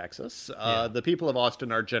rest of Texas, the people of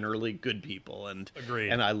Austin are generally good people. And agreed.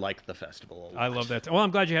 And I like the festival a lot. I love that. Well,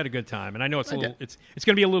 I'm glad you had a good time. And I know it's going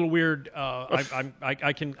to be a little weird.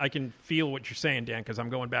 I can feel what you're saying, Dan, because I'm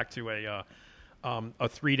going back to a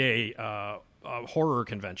 3-day horror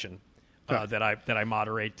convention that I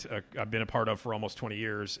moderate. I've been a part of for almost 20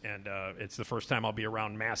 years, and it's the first time I'll be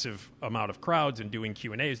around massive amount of crowds and doing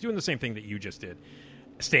Q&As, doing the same thing that you just did.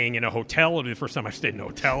 Staying in a hotel. It'll be the first time I've stayed in a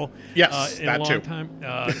hotel in a long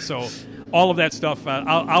time. So all of that stuff,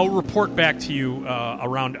 I'll report back to you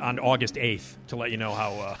around on August 8th to let you know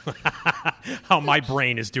how my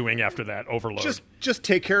brain is doing after that overload. Just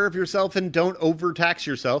take care of yourself and don't overtax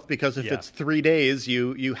yourself, because if it's 3 days,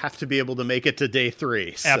 you have to be able to make it to day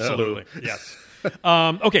 3. So. Absolutely, yes.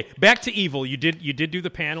 Okay, back to Evil. You did do the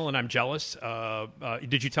panel, and I'm jealous.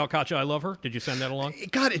 Did you tell Katya I love her? Did you send that along?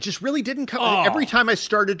 God, it just really didn't come. Oh. Every time I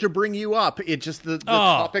started to bring you up, it just the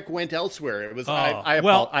topic went elsewhere. It was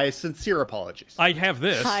I sincere apologies. I have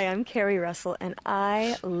this. Hi, I'm Carrie Russell, and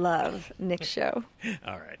I love Nick's show.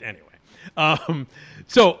 All right. Anyway,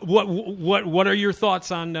 so what are your thoughts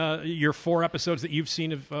on your 4 episodes that you've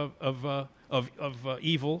seen of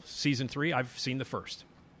Evil season 3? I've seen the first.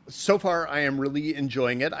 So far, I am really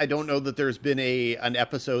enjoying it. I don't know that there's been an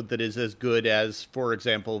episode that is as good as, for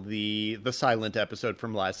example, the silent episode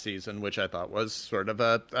from last season, which I thought was sort of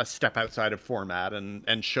a step outside of format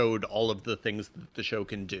and showed all of the things that the show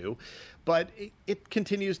can do. But it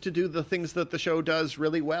continues to do the things that the show does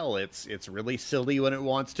really well. It's really silly when it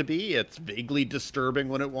wants to be. It's vaguely disturbing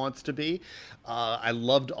when it wants to be. I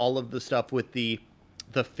loved all of the stuff with the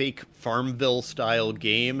the fake Farmville style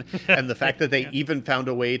game, and the fact that they even found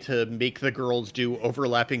a way to make the girls do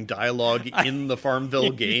overlapping dialogue in the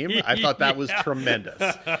Farmville game, I thought that was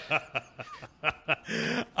tremendous.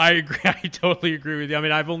 I agree. I totally agree with you. I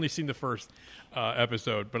mean, I've only seen the first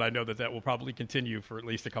episode, but I know that will probably continue for at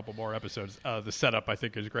least a couple more episodes. The setup, I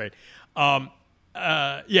think, is great. Now,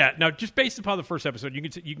 just based upon the first episode, you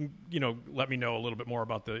can let me know a little bit more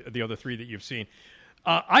about the other three that you've seen.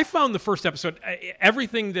 I found the first episode,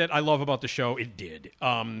 everything that I love about the show, it did,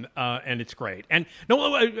 and it's great. And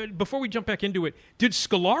before we jump back into it, did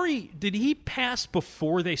he pass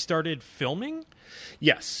before they started filming?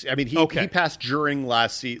 Yes, I mean he passed during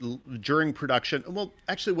during production. Well,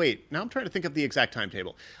 actually, wait. Now I'm trying to think of the exact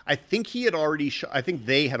timetable. I think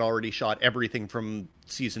they had already shot everything from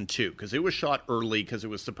season 2 because it was shot early because it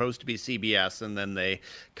was supposed to be CBS, and then they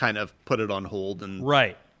kind of put it on hold and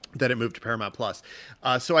right. Then it moved to Paramount Plus.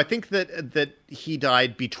 So I think that he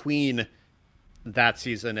died between that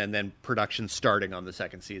season and then production starting on the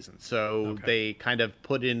second season. So they kind of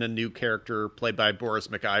put in a new character played by Boris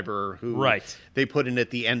McIver, who they put in at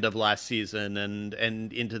the end of last season and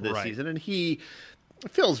into this season, and he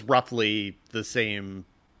fills roughly the same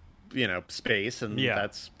space, and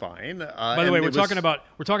that's fine. By the way, we're talking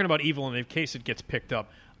about Evil, and in case it gets picked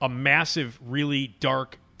up, a massive, really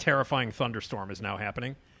dark, terrifying thunderstorm is now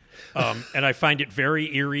happening. And I find it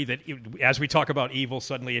very eerie that as we talk about Evil,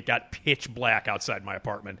 suddenly it got pitch black outside my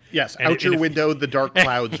apartment. Yes, out your window, the dark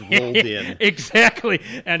clouds rolled in. Exactly,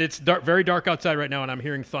 and it's very dark outside right now, and I'm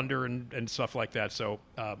hearing thunder and stuff like that. So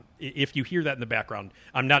if you hear that in the background,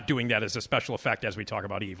 I'm not doing that as a special effect as we talk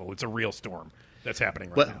about Evil. It's a real storm that's happening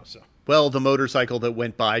right now. So. Well, the motorcycle that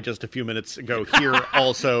went by just a few minutes ago here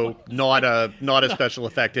also not a special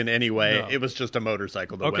effect in any way. No. It was just a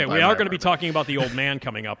motorcycle that went by. Okay, we are going to be talking about the old man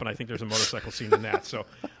coming up, and I think there's a motorcycle scene in that. So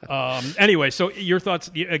anyway, so your thoughts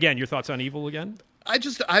on Evil again?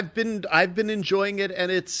 I've been enjoying it,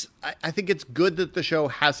 and I think it's good that the show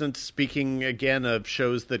hasn't, speaking again of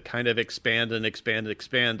shows that kind of expand and expand and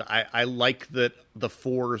expand. I like that the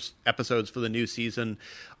 4 episodes for the new season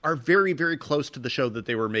are very, very close to the show that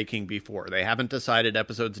they were making before. They haven't decided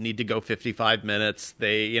episodes need to go 55 minutes.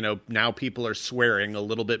 They, now people are swearing a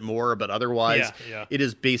little bit more, but otherwise it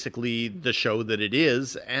is basically the show that it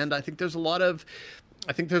is. And I think there's a lot of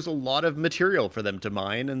material for them to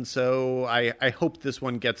mine, and so I hope this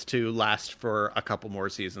one gets to last for a couple more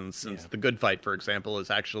seasons, since The Good Fight, for example, is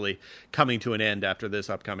actually coming to an end after this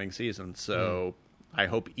upcoming season. So I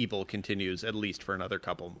hope Evil continues at least for another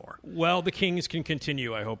couple more. Well, the Kings can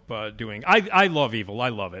continue, I hope, doing... I love Evil. I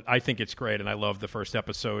love it. I think it's great, and I love the first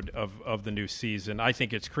episode of the new season. I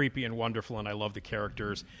think it's creepy and wonderful, and I love the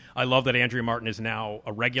characters. I love that Andrea Martin is now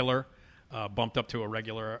a regular. Bumped up to a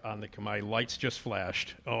regular on my lights just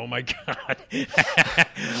flashed. Oh my God!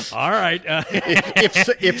 All right.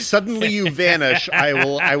 If suddenly you vanish, I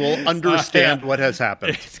will understand what has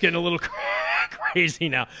happened. It's getting a little crazy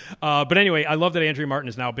now. But anyway, I love that Andrea Martin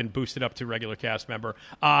has now been boosted up to regular cast member.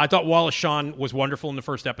 I thought Wallace Shawn was wonderful in the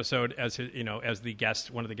first episode as the guest,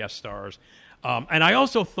 one of the guest stars. And I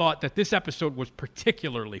also thought that this episode was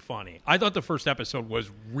particularly funny. I thought the first episode was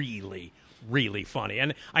really funny.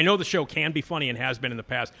 And I know the show can be funny and has been in the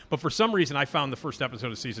past, but for some reason I found the first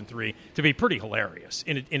episode of season 3 to be pretty hilarious,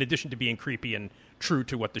 in addition to being creepy and true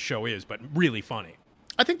to what the show is, but really funny.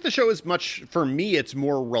 I think the show is for me, it's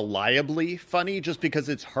more reliably funny just because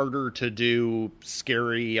it's harder to do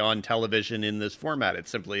scary on television in this format. It's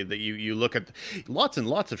simply that you look at lots and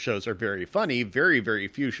lots of shows are very funny. Very, very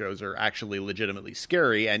few shows are actually legitimately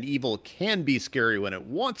scary, and Evil can be scary when it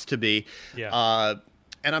wants to be. Yeah.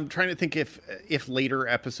 And I'm trying to think if later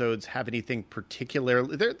episodes have anything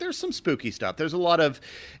particularly... There's some spooky stuff. There's a lot of...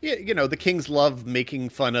 the Kings love making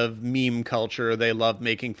fun of meme culture. They love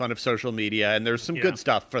making fun of social media. And there's some good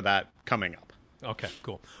stuff for that coming up. Okay,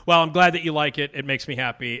 cool. Well, I'm glad that you like it. It makes me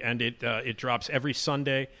happy. And it drops every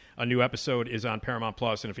Sunday. A new episode is on Paramount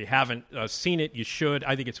Plus. And if you haven't seen it, you should.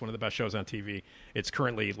 I think it's one of the best shows on TV. It's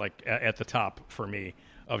currently at the top for me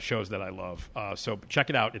of shows that I love. So check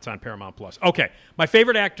it out. It's on Paramount Plus. Okay, my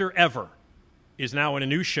favorite actor ever is now in a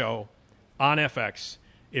new show on FX.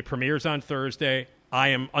 It premieres on Thursday. I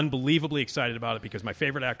am unbelievably excited about it because my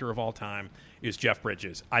favorite actor of all time is Jeff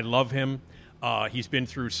Bridges. I love him. He's been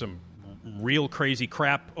through some real crazy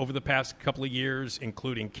crap over the past couple of years,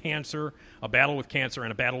 including cancer, a battle with cancer,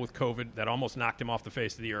 and a battle with COVID that almost knocked him off the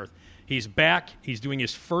face of the earth. He's back. He's doing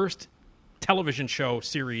his first television show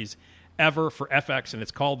series ever for FX, and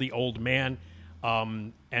it's called The Old Man.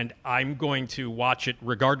 And I'm going to watch it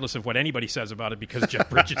regardless of what anybody says about it because Jeff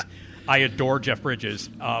Bridges, I adore Jeff Bridges.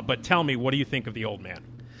 But tell me, what do you think of The Old Man?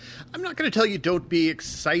 I'm not going to tell you don't be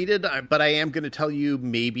excited, but I am going to tell you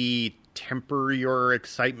maybe temper your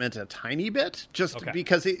excitement a tiny bit, just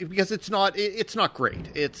because it's not great.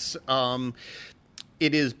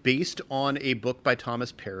 It is based on a book by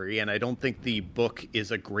Thomas Perry, and I don't think the book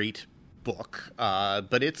is a great book,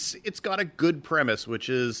 but it's got a good premise, which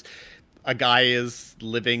is a guy is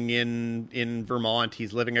living in Vermont.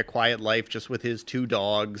 He's living a quiet life just with his 2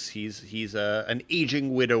 dogs. He's an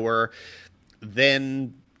aging widower.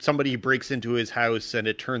 Then somebody breaks into his house, and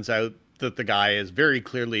it turns out that the guy is very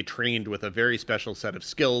clearly trained with a very special set of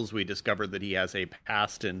skills. We discover that he has a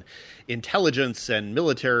past in intelligence and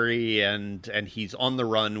military, and he's on the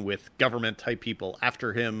run with government-type people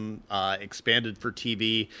after him, expanded for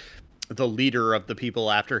TV. The leader of the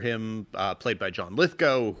people after him, played by John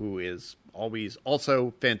Lithgow, who is always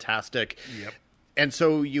also fantastic. Yep. And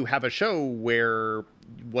so you have a show where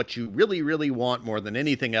what you really, really want more than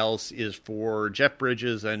anything else is for Jeff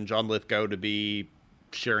Bridges and John Lithgow to be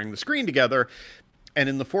sharing the screen together. And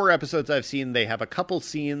in the 4 episodes I've seen, they have a couple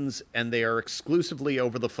scenes, and they are exclusively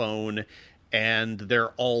over the phone, and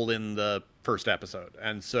they're all in the first episode.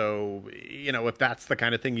 And so, if that's the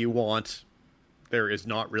kind of thing you want, there is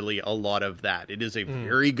not really a lot of that. It is a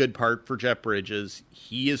very good part for Jeff Bridges.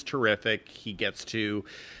 He is terrific. He gets to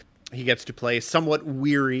play somewhat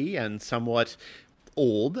weary and somewhat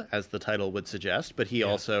old, as the title would suggest, but he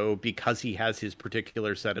also, because he has his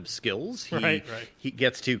particular set of skills, he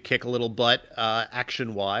gets to kick a little butt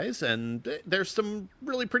action-wise, and there's some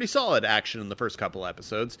really pretty solid action in the first couple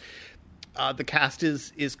episodes. The cast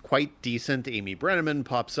is quite decent. Amy Brenneman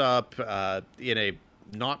pops up in a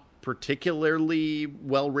not particularly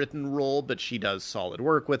well-written role, but she does solid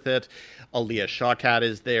work with it. Aaliyah Shawkat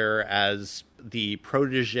is there as the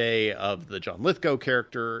protege of the John Lithgow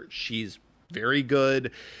character. She's very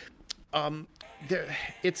good.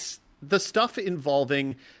 It's the stuff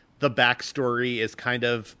involving the backstory is kind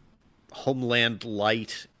of Homeland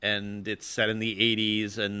light, and it's set in the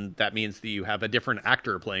 80s, and that means that you have a different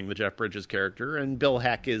actor playing the Jeff Bridges character, and Bill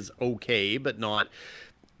Heck is okay, but not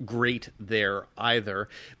great there either.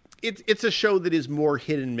 It's a show that is more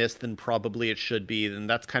hit and miss than probably it should be, and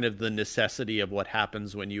that's kind of the necessity of what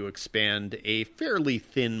happens when you expand a fairly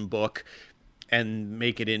thin book and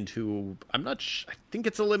make it into, I think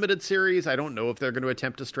it's a limited series. I don't know if they're going to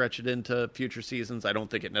attempt to stretch it into future seasons. I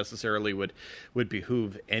don't think it necessarily would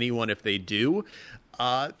behoove anyone if they do.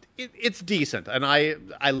 It's decent, and I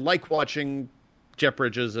like watching Jeff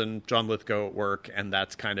Bridges and John Lithgow at work, and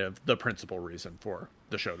that's kind of the principal reason for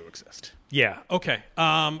the show to exist. Yeah. Okay.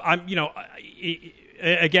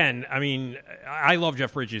 Again, I mean, I love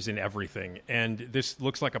Jeff Bridges in everything, and this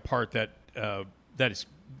looks like a part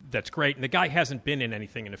that's great. And the guy hasn't been in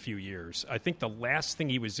anything in a few years. I think the last thing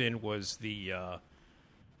he was in was the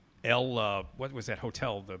what was that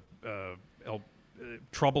hotel? The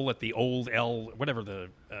Trouble at the Old whatever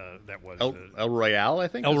that was. El Royale, I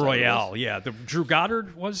think. El Royale, yeah. Drew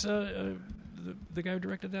Goddard was the guy who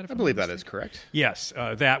directed that. I believe that is correct. Yes,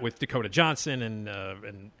 that with Dakota Johnson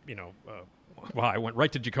and well, I went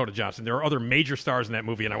right to Dakota Johnson. There are other major stars in that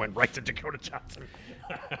movie, and I went right to Dakota Johnson.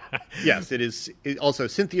 Yes, it is also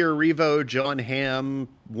Cynthia Erivo, John Hamm,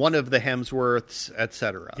 one of the Hemsworths,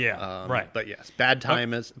 etc. Yeah, right. But yes, Bad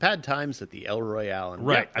Times at the El Royale. And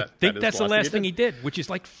right. Yeah, I think that's the last thing he did, which is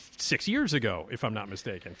like 6 years ago, if I'm not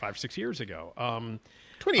mistaken. 5-6 years ago.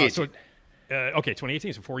 2018.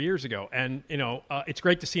 2018, so 4 years ago, and it's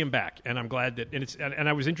great to see him back, and I'm glad that, and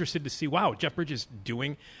I was interested to see, wow, Jeff Bridges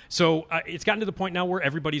doing so. It's gotten to the point now where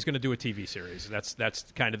everybody's going to do a TV series.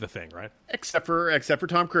 That's kind of the thing, right? Except for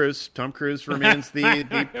Tom Cruise. Tom Cruise remains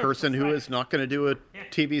the person who is not going to do a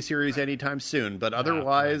TV series anytime soon. But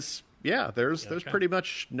otherwise, there's pretty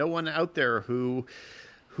much no one out there who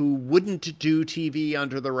wouldn't do TV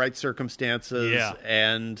under the right circumstances. Yeah.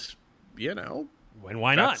 And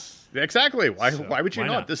why not? Exactly. Why would you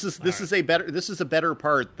not? This is a better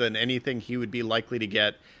part than anything he would be likely to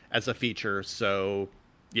get as a feature. So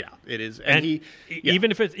yeah, it is. And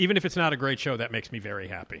even if it's not a great show, that makes me very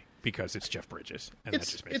happy because it's Jeff Bridges. And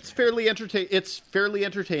it's fairly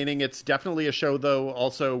entertaining. It's definitely a show though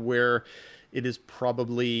also where it is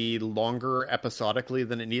probably longer episodically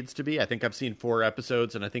than it needs to be. I think I've seen 4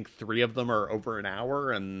 episodes, and I think 3 of them are over an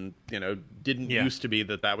hour, and, didn't used to be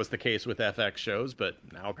that was the case with FX shows, but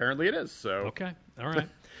now apparently it is. So okay. All right.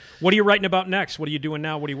 What are you writing about next? What are you doing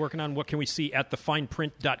now? What are you working on? What can we see at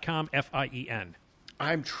thefineprint.com, FIEN?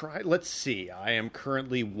 Let's see. I am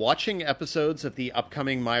currently watching episodes of the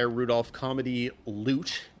upcoming Maya Rudolph comedy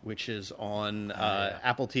Loot, which is on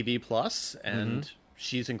Apple TV Plus, and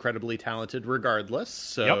she's incredibly talented regardless,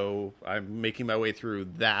 so I'm making my way through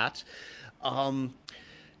that.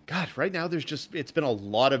 God, right now it's been a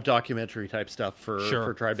lot of documentary type stuff for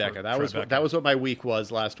Tribeca. That was what my week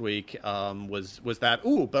was last week. Was that?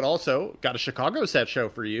 Ooh, but also got a Chicago set show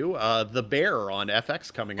for you. The Bear on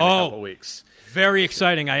FX coming in a couple of weeks. Very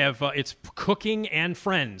exciting. I have it's cooking and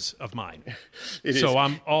friends of mine, so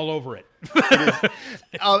I'm all over it.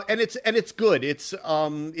 It is, and it's good. It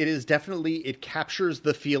is definitely, it captures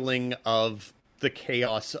the feeling of the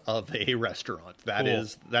chaos of a restaurant. That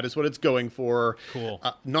is what it's going for. Cool.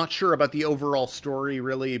 Not sure about the overall story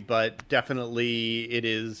really, but definitely it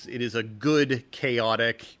is a good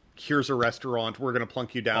chaotic. Here's a restaurant. We're going to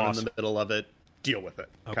plunk you down in the middle of it. Deal with it.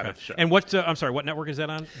 Okay. Kind of show. And what? I'm sorry. What network is that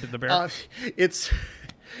on? The Bear.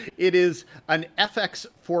 It is an FX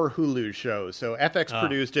for Hulu show. So FX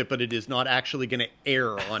produced it, but it is not actually going to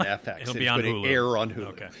air on FX. It'll be on Hulu. It's going to air on Hulu.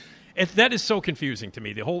 Okay. That is so confusing to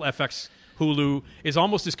me. The whole FX Hulu is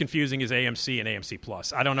almost as confusing as AMC and AMC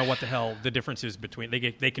Plus. I don't know what the hell the difference is between.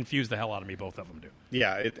 They confuse the hell out of me. Both of them do.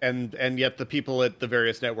 Yeah, and yet the people at the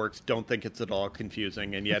various networks don't think it's at all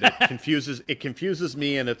confusing, and yet it confuses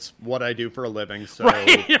me, and it's what I do for a living. So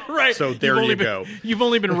right. So there you go. You've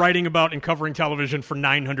only been writing about and covering television for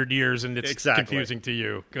 900 years, and it's confusing to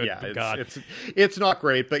you. Good God. It's not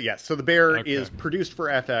great, but yes. So The Bear is produced for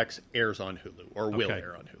FX, airs on Hulu, or will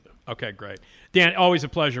air on Hulu. Okay, great. Dan, always a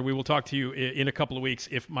pleasure. We will talk to you in a couple of weeks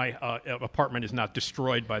if my apartment is not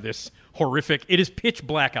destroyed by this horrific. It is pitch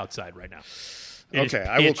black outside right now.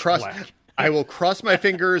 I will cross my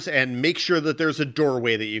fingers and make sure that there's a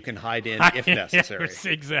doorway that you can hide in if necessary.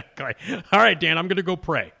 Exactly. All right, Dan, I'm going to go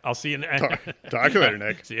pray. I'll see you. Talk to you later,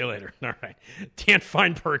 Nick. See you later. All right. Dan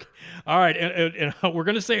Fienberg. All right, and we're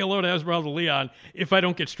going to say hello to Esmeralda Leon if I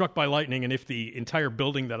don't get struck by lightning and if the entire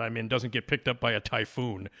building that I'm in doesn't get picked up by a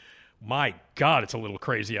typhoon. My God, it's a little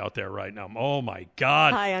crazy out there right now. Oh, my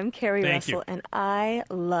God. Hi, I'm Carrie Russell, and I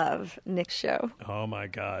love Nick's show. Oh, my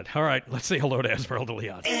God. All right, let's say hello to Esmeralda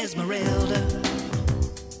Leon. Esmeralda,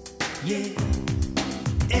 yeah.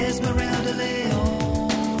 Esmeralda Leon,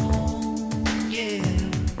 yeah.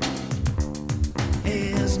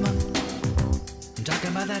 Esma, I'm talking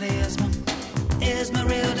about that Esma.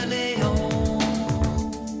 Esmeralda Leon,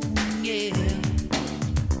 yeah.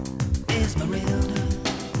 Esmeralda.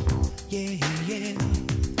 Yeah, yeah.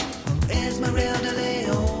 Oh, Esmeralda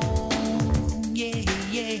Leon. Yeah,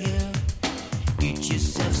 yeah. Get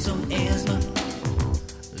yourself some Esma.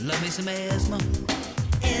 Love me some Esma.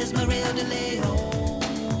 Esmeralda Leon.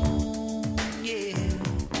 Yeah.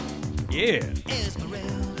 Yeah.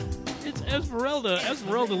 Esmeralda. It's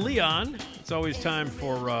Esmeralda Leon. It's always time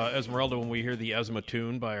for Esmeralda when we hear the Esma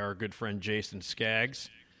tune by our good friend Jason Skaggs.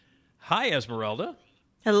 Hi, Esmeralda.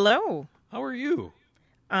 Hello. How are you?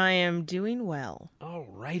 I am doing well. All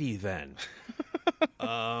righty then.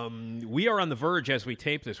 We are on the verge, as we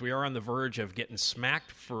tape this, we are on the verge of getting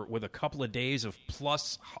smacked with a couple of days of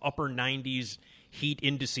plus upper 90s heat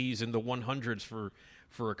indices in the 100s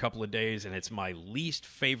for a couple of days, and it's my least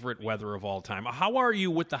favorite weather of all time. How are you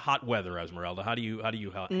with the hot weather, Esmeralda? How do you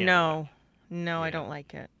handle it? No, I don't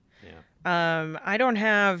like it. Yeah. I don't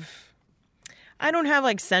have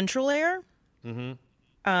like central air.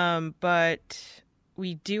 Mm-hmm. But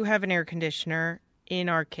we do have an air conditioner in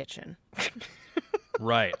our kitchen.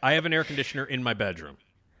 Right. I have an air conditioner in my bedroom.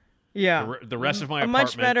 Yeah. The rest of my apartment. A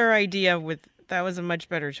much better idea that was a much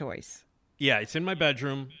better choice. Yeah, it's in my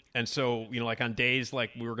bedroom. And so, like on days like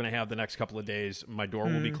we were going to have the next couple of days, my door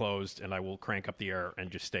will be closed and I will crank up the air and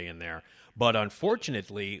just stay in there. But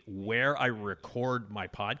unfortunately, where I record my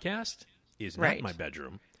podcast is not my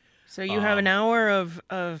bedroom. So you have an hour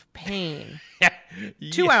of pain.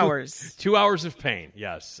 2 hours. 2 hours of pain,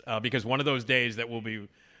 yes. Because one of those days that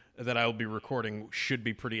I will be recording should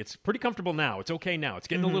be it's pretty comfortable now. It's okay now. It's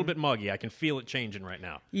getting a little bit muggy. I can feel it changing right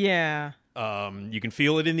now. Yeah. You can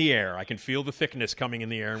feel it in the air. I can feel the thickness coming in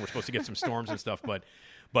the air, and we're supposed to get some storms and stuff. But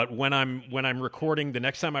when I'm recording, the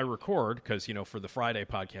next time I record, because for the Friday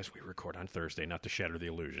podcast we record on Thursday, not to shatter the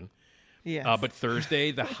illusion. Yes. But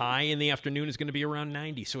Thursday, the high in the afternoon is going to be around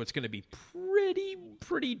 90, so it's going to be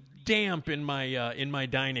pretty damp in my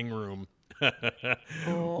dining room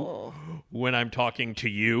when I'm talking to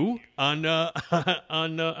you on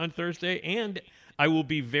Thursday, and I will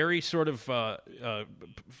be very sort of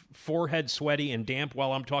forehead sweaty and damp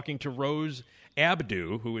while I'm talking to Rose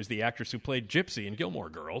Abdu, who is the actress who played Gypsy in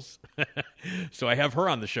Gilmore Girls. So I have her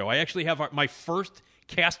on the show. I actually have my first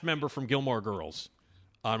cast member from Gilmore Girls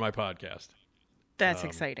on my podcast. That's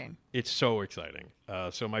exciting. It's so exciting.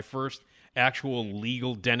 So my first actual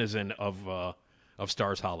legal denizen of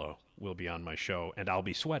Stars Hollow will be on my show, and I'll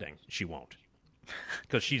be sweating. She won't,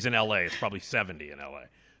 because she's in L.A. It's probably 70 in L.A.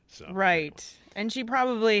 So Right. And she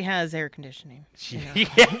probably has air conditioning.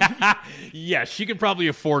 Yeah, she could probably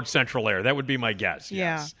afford central air. That would be my guess.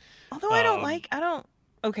 Yeah. Yes. Although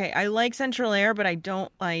I like central air, but I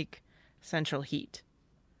don't like central heat.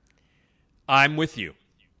 I'm with you.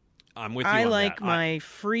 I'm with you. I on like that. my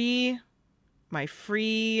free,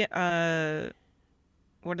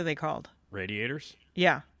 what are they called? Radiators.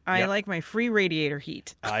 Yeah. I Yep. like my free radiator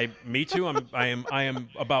heat. Me too. I am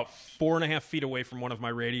about 4.5 feet away from one of my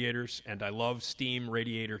radiators, and I love steam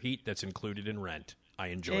radiator heat that's included in rent. I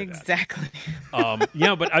enjoy Exactly. that.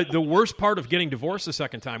 Yeah, but the worst part of getting divorced the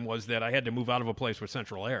second time was that I had to move out of a place with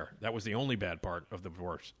central air. That was the only bad part of the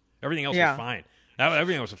divorce. Everything else was fine.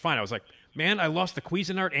 Everything else was fine. I was like, man, I lost the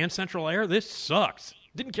Cuisinart and central air. This sucks.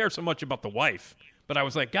 Didn't care so much about the wife, but I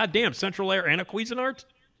was like, God damn, central air and a Cuisinart?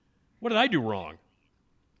 What did I do wrong?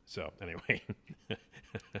 So anyway.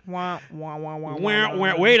 Wah, wah, wah, wah, Wah, wah,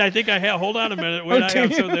 wah. Wait, I think I have. Hold on a minute. Wait, I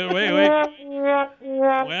have something. Wait. Well,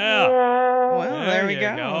 there we go.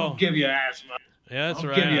 I'll give you asthma. Yeah, that's I'll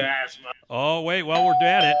right. give you asthma. Oh, wait, while we're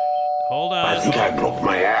at it. Hold on. I think I broke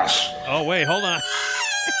my ass. Oh, wait, hold on.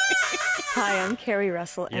 Hi, I'm Carrie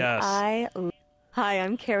Russell, and Yes. I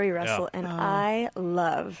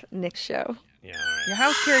love Nick's show. Yeah, all right. Yeah,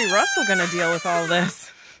 how's Carrie Russell going to deal with all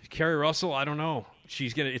this? Carrie Russell, I don't know.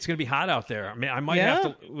 It's gonna be hot out there. I mean, I might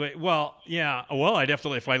have to. Well, yeah. Well, I'd have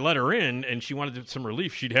to. If I let her in and she wanted some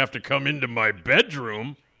relief, she'd have to come into my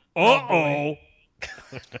bedroom. Uh-oh.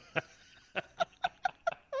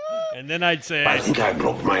 And then I'd say, I think I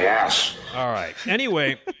broke my ass. all right.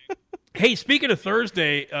 Anyway, hey, speaking of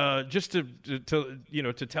Thursday, just to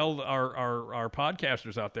tell our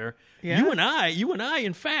podcasters out there, you and I,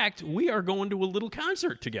 in fact, we are going to a little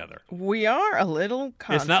concert together. We are a little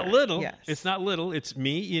concert. It's not little. Yes. It's not little. It's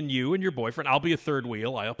me and you and your boyfriend. I'll be a third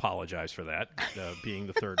wheel. I apologize for that, being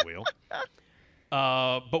the third wheel.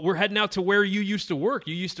 But we're heading out to where you used to work.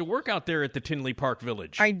 You used to work out there at the Tinley Park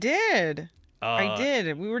Village. I did.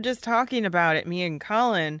 We were just talking about it, me and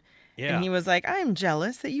Colin. Yeah. And he was like, I'm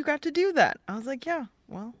jealous that you got to do that. I was like, yeah,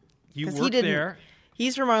 well. You 'cause worked there.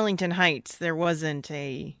 He's from Arlington Heights. There wasn't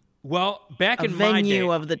a back in my venue day,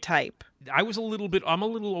 of the type. I'm a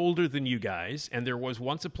little older than you guys, and there was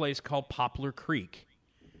once a place called Poplar Creek,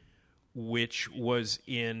 which was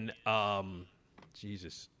in Hoffman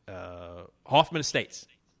Estates.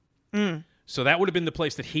 So that would have been the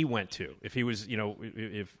place that he went to if he was,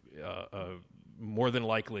 more than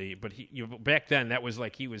likely. But back then, that was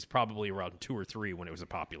like he was probably around 2 or 3 when it was a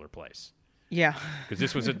popular place. Yeah, because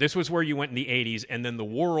this was where you went in the 80s, and then the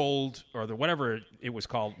World or the whatever it was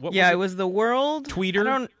called. It was the World.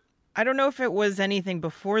 Tweeter. I don't know if it was anything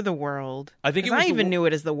before the World. I think it was. I even knew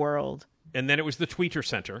it as the World. And then it was the Tweeter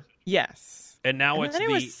Center. Yes. And now it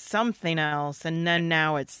was something else, and then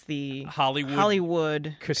now it's the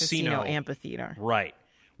Hollywood Casino Amphitheater. Right.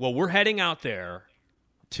 Well, we're heading out there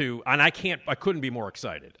and I couldn't be more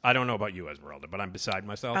excited. I don't know about you, Esmeralda, but I'm beside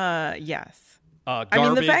myself. Yes. Garbage. I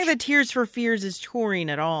mean, the fact that Tears for Fears is touring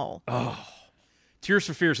at all. Oh, Tears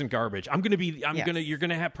for Fears and Garbage. You're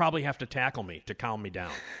gonna probably have to tackle me to calm me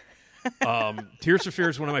down. Tears for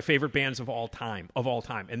Fears is one of my favorite bands of all time,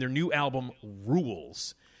 and their new album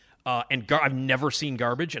rules. I've never seen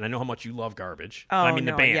Garbage, and I know how much you love Garbage. Oh, I mean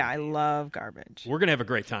the band. Yeah, I love Garbage. We're gonna have a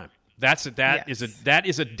great time. That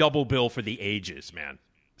is a double bill for the ages, man.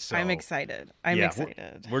 So, I'm excited.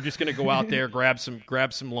 Excited. We're just gonna go out there, grab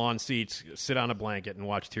some lawn seats, sit on a blanket, and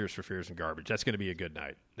watch Tears for Fears and Garbage. That's gonna be a good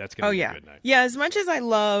night. That's gonna be a good night. Yeah, as much as I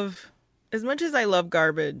love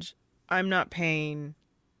Garbage, I'm not paying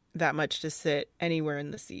that much to sit anywhere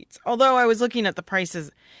in the seats. Although I was looking at the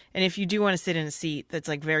prices, and if you do want to sit in a seat that's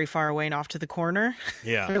like very far away and off to the corner,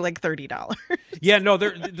 they're like $30. Yeah, no,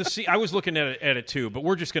 the seat. I was looking at it too, but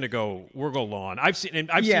we're just gonna go. We'll go lawn. I've seen.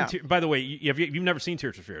 By the way, you've never seen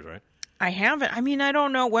Tears for Fears, right? I haven't. I mean, I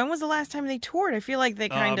don't know. When was the last time they toured? I feel like they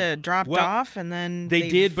kind of dropped off, and then they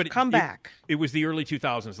did, but come back. It was the early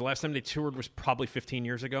 2000s. The last time they toured was probably 15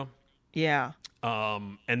 years ago. Yeah.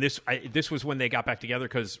 And this was when they got back together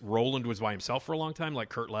because Roland was by himself for a long time, like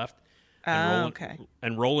Kurt left.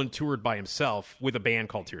 And Roland toured by himself with a band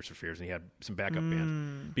called Tears for Fears, and he had some backup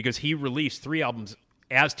bands because he released 3 albums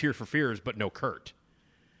as Tears for Fears, but no Kurt.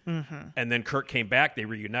 Mm-hmm. And then Kurt came back, they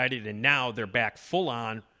reunited, and now they're back full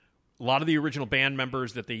on. A lot of the original band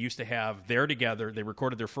members that they used to have, they're together. They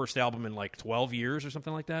recorded their first album in like 12 years or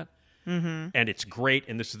something like that. Mm-hmm. And it's great,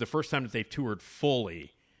 and this is the first time that they've toured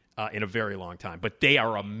fully in a very long time. But they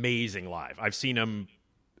are amazing live. I've seen them,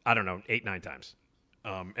 8-9 times.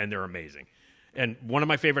 And they're amazing. And one of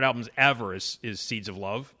my favorite albums ever is Seeds of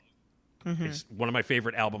Love. Mm-hmm. It's one of my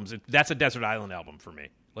favorite albums. That's a Desert Island album for me.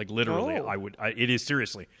 Like literally, it is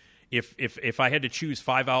seriously. If I had to choose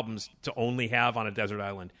 5 albums to only have on a desert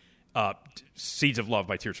island, Seeds of Love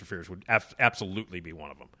by Tears for Fears would absolutely be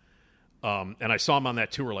one of them. And I saw them on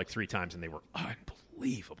that tour like 3 times, and they were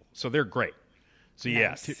unbelievable. So they're great. So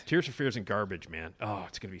yeah, Tears for Fears and Garbage, man. Oh,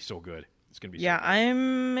 it's gonna be so good. It's gonna be so good.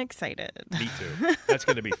 I'm excited. Me too. That's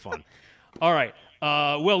gonna be fun. All right.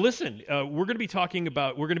 Well, listen, we're gonna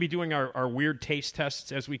be doing our weird taste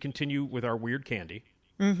tests as we continue with our weird candy.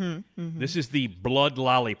 This is the Blood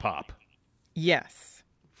Lollipop. Yes.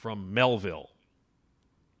 From Melville.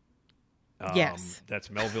 Yes. That's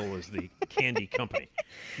Melville is the candy company.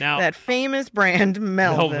 Now that famous brand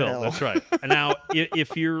Melville. That's right. And now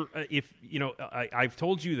if I've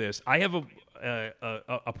told you this, I have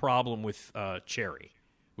a problem with cherry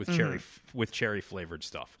flavored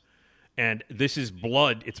stuff. And this is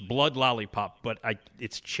blood. It's blood lollipop, but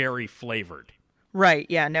it's cherry flavored. Right.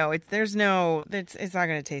 Yeah. No. It's not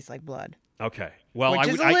going to taste like blood. Okay. Well, which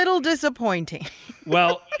is a little disappointing.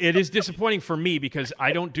 Well, it is disappointing for me because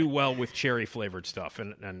I don't do well with cherry flavored stuff,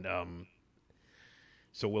 and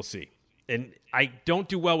so we'll see. And I don't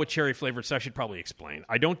do well with cherry flavored stuff. I should probably explain.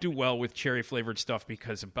 I don't do well with cherry flavored stuff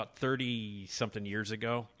because about 30-something years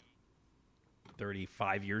ago,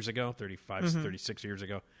 35 years ago, 36 years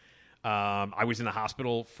ago, I was in the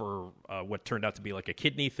hospital for what turned out to be like a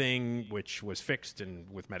kidney thing, which was fixed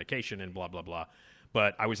and with medication and blah, blah, blah.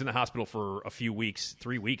 But I was in the hospital for a few weeks,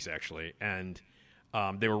 3 weeks actually, and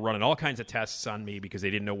they were running all kinds of tests on me because they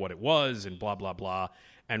didn't know what it was and blah, blah, blah.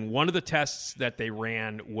 And one of the tests that they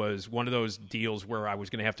ran was one of those deals where I was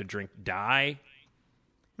going to have to drink dye.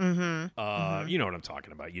 You know what I'm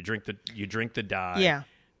talking about. You drink the dye. Yeah.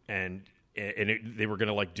 And they were going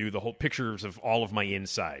to like do the whole pictures of all of my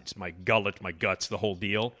insides, my gullet, my guts, the whole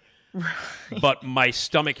deal. Right. But my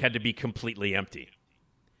stomach had to be completely empty.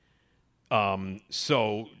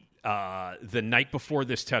 So the night before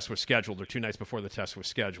this test was scheduled, or 2 nights before the test was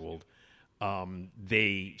scheduled, I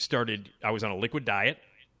was on a liquid diet.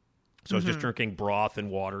 So I was just drinking broth and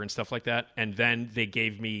water and stuff like that. And then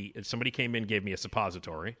somebody came in and gave me a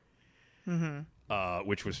suppository,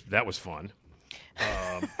 which was fun.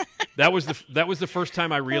 That was the first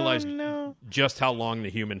time I realized just how long the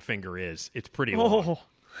human finger is. It's pretty long.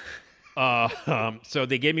 So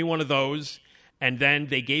they gave me one of those, and then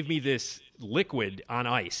they gave me this liquid on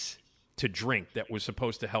ice to drink that was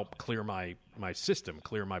supposed to help clear my system,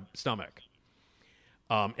 clear my stomach.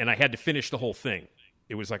 And I had to finish the whole thing.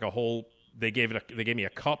 It was like they gave me a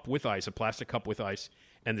cup with ice, a plastic cup with ice,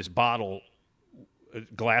 and this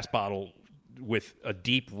glass bottle with a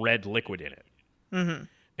deep red liquid in it.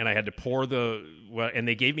 And I had to pour and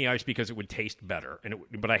they gave me ice because it would taste better.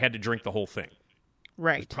 But I had to drink the whole thing.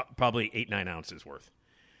 Right. Probably 8-9 ounces worth.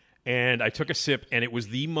 And I took a sip, and it was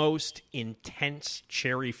the most intense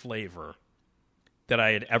cherry flavor that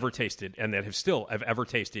I had ever tasted, and that I've ever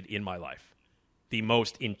tasted in my life. The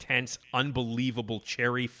most intense, unbelievable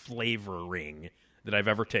cherry flavoring that I've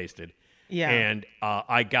ever tasted. Yeah. And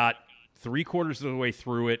I got 3/4 of the way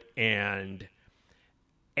through it, and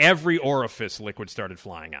every orifice liquid started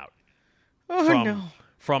flying out.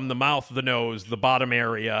 From the mouth, the nose, the bottom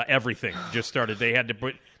area, everything just started. They had to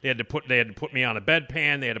put me on a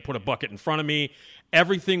bedpan. They had to put a bucket in front of me.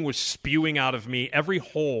 Everything was spewing out of me. Every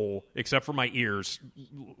hole except for my ears,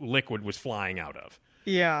 liquid was flying out of.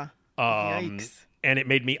 Yeah. Yikes. And it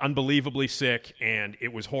made me unbelievably sick, and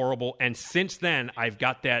it was horrible. And since then, I've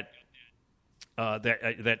got that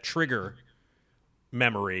trigger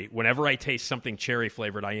memory. Whenever I taste something cherry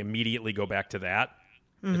flavored, I immediately go back to that.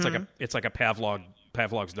 It's like a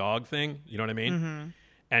Pavlov's dog thing. You know what I mean?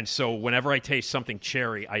 And so whenever I taste something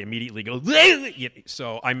cherry, I immediately go.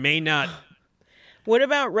 So I may not. What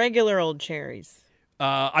about regular old cherries?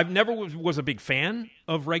 I've never was a big fan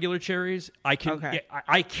of regular cherries. I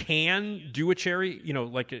can do a cherry,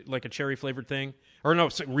 like a cherry flavored thing, or no,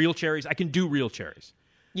 real cherries. I can do real cherries.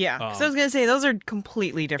 Yeah, because I was going to say those are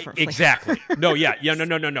completely different flavors. Exactly. No,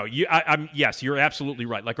 no. Yes, you're absolutely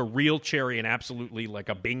right. Like a real cherry, and absolutely like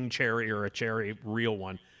a Bing cherry or a cherry real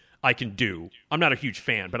one, I can do. I'm not a huge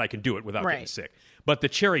fan, but I can do it without getting sick. But the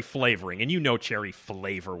cherry flavoring, and cherry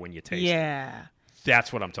flavor when you taste it. Yeah.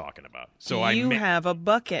 That's what I'm talking about. So you have a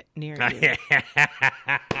bucket near you.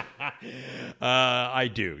 I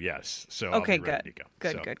do, yes. So okay, I'll be ready good.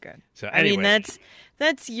 to go. Good. So anyway. I mean,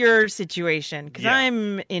 that's your situation, because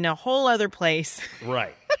I'm in a whole other place.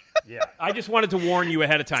 Right. Yeah. I just wanted to warn you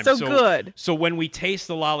ahead of time. So good. So when we taste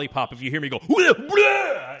the lollipop, if you hear me go,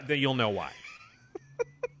 then you'll know why.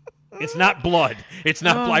 It's not blood. It's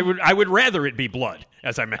not. I would rather it be blood,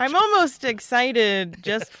 as I mentioned. I'm almost excited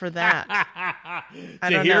just for that. I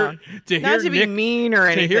don't know. Not to be mean or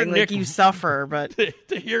anything, like Nick, you suffer, but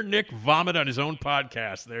to hear Nick vomit on his own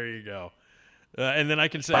podcast. There you go. And then I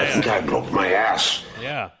can say, I think I broke my ass.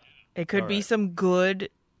 Yeah. It could be some good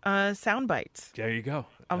sound bites. There you go.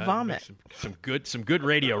 A vomit. Some good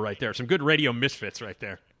radio right there. Some good radio misfits right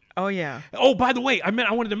there. Oh, yeah. Oh, by the way, I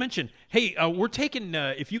wanted to mention, hey, we're taking,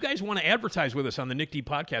 if you guys want to advertise with us on the Nick D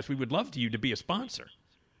podcast, we would love you to be a sponsor.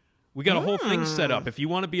 We got a whole thing set up. If you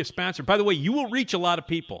want to be a sponsor, by the way, you will reach a lot of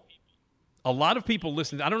people. A lot of people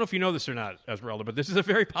listen. I don't know if you know this or not, Esmeralda, but this is a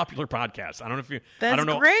very popular podcast. I don't know if you. That's I don't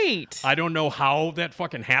know, great. I don't know how that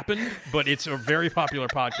fucking happened, but it's a very popular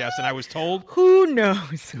podcast, and I was told. Who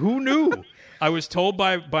knows? Who knew? I was told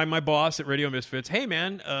by my boss at Radio Misfits, hey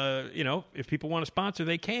man, if people want to sponsor,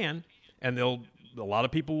 they can, and a lot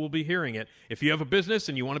of people will be hearing it. If you have a business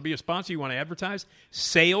and you want to be a sponsor, you want to advertise,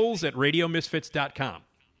 sales@radiomisfits.com.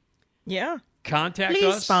 Yeah. Contact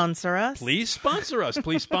Please us. Sponsor us. Please sponsor us.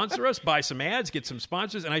 Please sponsor us. Buy some ads, get some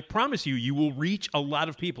sponsors, and I promise you will reach a lot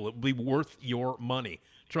of people. It will be worth your money.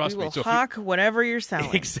 Trust we me. will So hawk whatever you're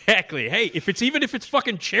selling. Exactly. Hey, if it's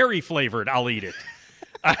fucking cherry flavored, I'll eat it.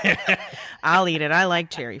 I'll eat it. I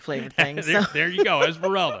like cherry flavored things. There you go,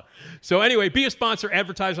 Esmeralda. So anyway, be a sponsor,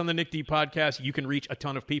 advertise on the Nick D podcast. You can reach a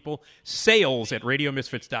ton of people.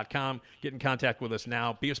 Sales@radiomisfits.com. Get in contact with us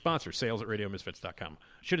now. Be a sponsor, sales@radiomisfits.com.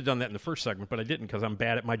 Should have done that in the first segment, but I didn't because I'm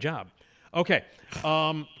bad at my job. Okay,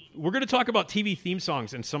 we're going to talk about TV theme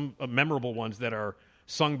songs and some memorable ones that are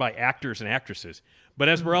sung by actors and actresses. But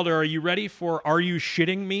Esmeralda, are you ready for Are You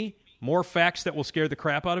Shitting Me? More facts that will scare the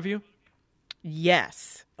crap out of you?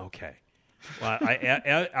 Yes. Okay. Well,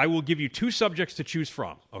 I will give you two subjects to choose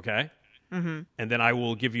from, okay? Mm-hmm. And then I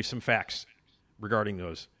will give you some facts regarding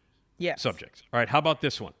those subjects. All right, how about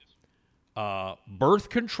this one?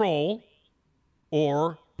 Birth control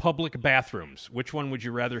or public bathrooms? Which one would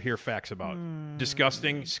you rather hear facts about?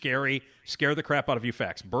 Disgusting, scary, scare the crap out of you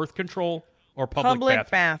facts. Birth control or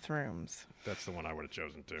public bathrooms? That's the one I would have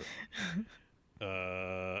chosen, too.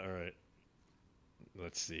 All right.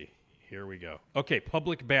 Let's see. Here we go. Okay,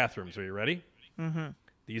 public bathrooms. Are you ready? Mm-hmm.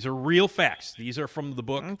 These are real facts. These are from the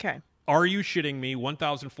book. Okay. Are You Shitting Me?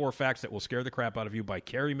 1004 Facts That Will Scare the Crap Out of You by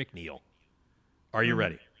Carrie McNeil. Are you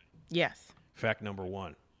ready? Yes. Fact number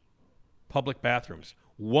 1. Public bathrooms.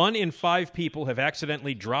 1 in 5 people have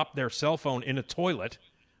accidentally dropped their cell phone in a toilet.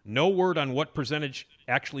 No word on what percentage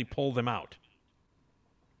actually pull them out.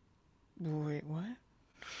 Wait, what?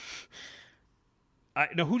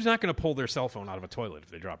 No, who's not going to pull their cell phone out of a toilet if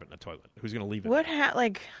they drop it in a toilet? Who's going to leave it? What?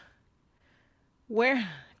 Where?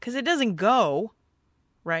 Because it doesn't go,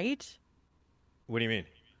 right? What do you mean?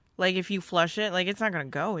 Like if you flush it, it's not going to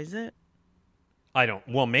go, is it? I don't.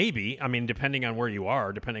 Well, maybe. I mean, depending on where you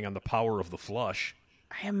are, depending on the power of the flush.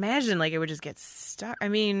 I imagine it would just get stuck. I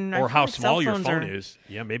mean, or how small your phone is.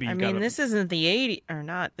 Yeah, maybe. This isn't the 80s or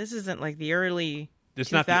not. This isn't like the early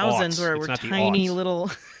 2000s not where we're tiny little.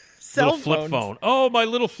 Cell flip phone. Oh, my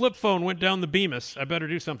little flip phone went down the Bemis. I better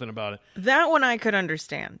do something about it. That one I could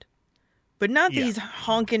understand. But not these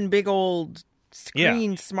honking big old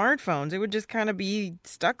screen smartphones. It would just kind of be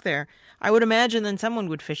stuck there. I would imagine then someone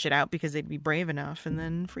would fish it out because they'd be brave enough and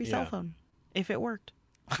then free cell phone if it worked.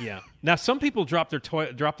 Yeah. Now, some people drop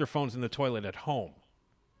their phones in the toilet at home.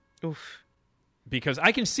 Oof. Because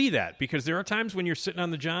I can see that. Because there are times when you're sitting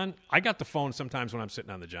on the john. I got the phone sometimes when I'm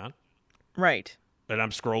sitting on the john. Right. That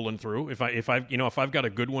I'm scrolling through. If I've got a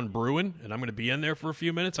good one brewing and I'm going to be in there for a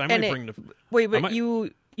few minutes, I'm going to bring the. Wait, but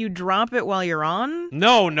you drop it while you're on?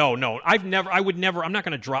 No. I would never. I'm not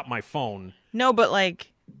going to drop my phone. No, but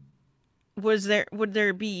would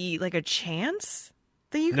there be a chance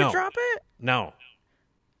that you could drop it? No.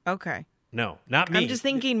 Okay. No, not me. I'm just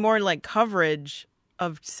thinking more coverage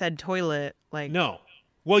of said toilet. No.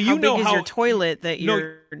 Well, how big is your toilet that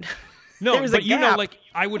you're. No, there's but a gap.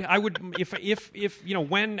 I would if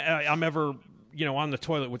when I'm ever on the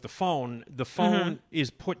toilet with the phone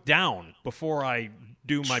is put down before I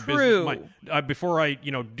do my business, before I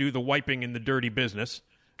do the wiping and the dirty business,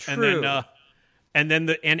 True. and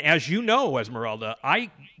then as you know, Esmeralda,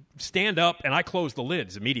 I stand up and I close the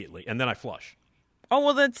lids immediately and then I flush. Oh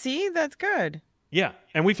well, that's good. Yeah,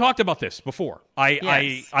 and we've talked about this before.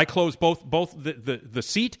 Yes. I close both the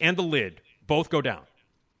seat and the lid, both go down.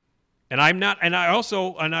 And I'm not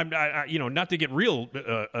to get real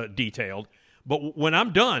detailed, but when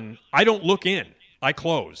I'm done, I don't look in. I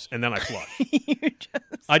close and then I flush.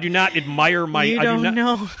 I do not admire my.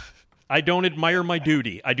 I don't admire my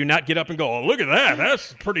duty. I do not get up and go, "Oh, look at that!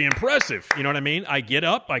 That's pretty impressive." You know what I mean? I get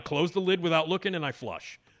up, I close the lid without looking, and I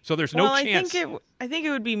flush. So there's no chance. I think it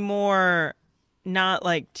would be more not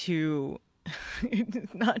like to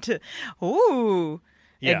not to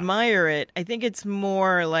admire it. I think it's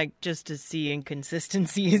more like just to see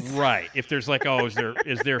inconsistencies. Right. If there's like,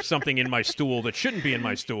 is there something in my stool that shouldn't be in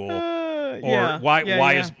my stool? Or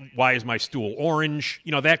why is my stool orange?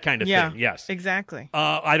 That kind of thing. Yes. Exactly.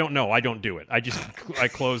 I don't know. I don't do it. I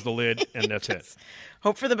close the lid and that's it.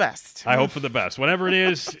 Hope for the best. I hope for the best. Whatever it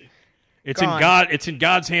is, it's Gone. in God. It's in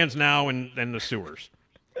God's hands now and the sewers.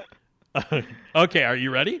 Okay, are you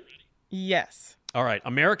ready? Yes. All right.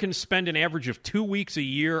 Americans spend an average of 2 weeks a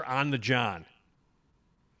year on the John.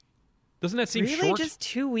 Doesn't that seem short? Really? Just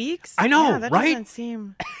 2 weeks? I know, that right? Doesn't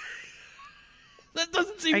seem... That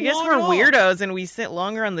doesn't seem. I guess long we're at all. weirdos and we sit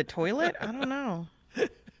longer on the toilet. I don't know.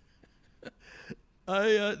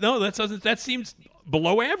 No, that seems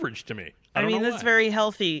below average to me. I don't know that's why.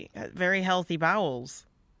 very healthy bowels.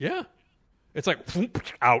 Yeah, it's like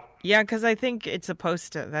out. Yeah, because I think it's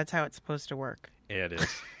supposed to. That's how it's supposed to work. Yeah, it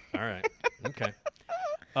is. All right. Okay.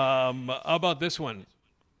 How about this one?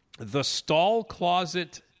 The stall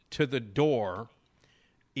closet to the door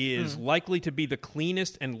is likely to be the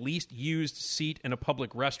cleanest and least used seat in a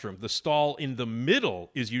public restroom. The stall in the middle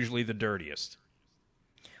is usually the dirtiest.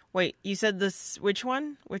 Wait, you said this? Which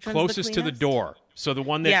one? Which one's Closest the to the cleanest? door. So the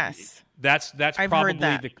one that Yes. that's I've probably heard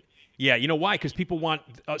that. Yeah, you know why? Because people want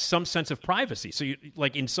some sense of privacy. So,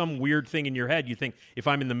 like in some weird thing in your head, you think if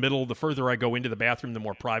I'm in the middle, the further I go into the bathroom, the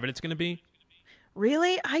more private it's going to be.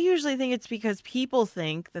 Really? I usually think it's because people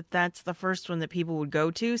think that that's the first one that people would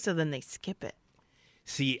go to, so then they skip it.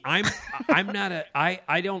 See, I'm not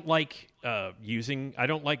I don't like I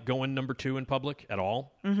don't like going number 2 in public at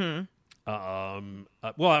all. Mm-hmm.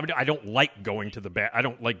 I don't like going to the I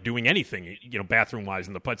don't like doing anything, bathroom wise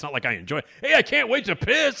in the it's not like I enjoy. Hey, I can't wait to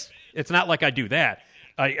piss. It's not like I do that.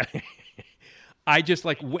 I just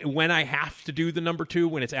like when I have to do the number 2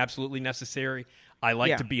 when it's absolutely necessary. I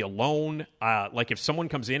like to be alone. Like if someone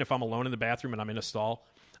comes in, if I'm alone in the bathroom and I'm in a stall,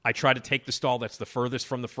 I try to take the stall that's the furthest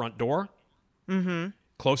from the front door. Mm-hmm.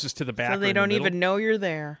 Closest to the back. So they don't even know you're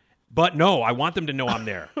there. But no, I want them to know I'm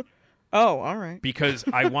there. Oh, all right. Because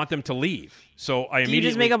I want them to leave. So I immediately... Do you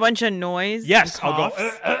just make a bunch of noise? Yes, and I'll cough?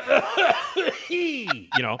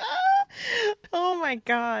 go... Oh, my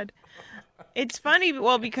God. It's funny,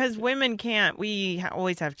 because women can't. We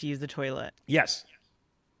always have to use the toilet. Yes.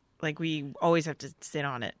 Like, we always have to sit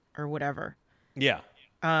on it or whatever. Yeah.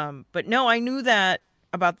 But no, I knew that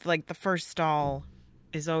about, the first stall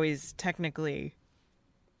is always technically...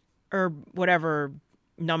 or whatever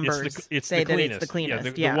numbers it's say the that it's the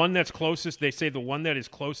cleanest. The one that's closest, they say the one that is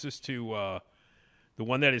closest to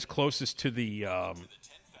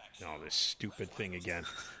this stupid thing again.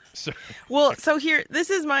 So so here, this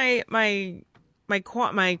is my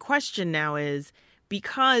question now is,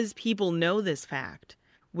 because people know this fact,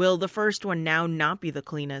 will the first one now not be the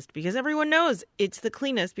cleanest? Because everyone knows it's the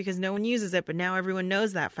cleanest because no one uses it, but now everyone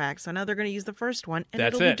knows that fact. So now they're going to use the first one and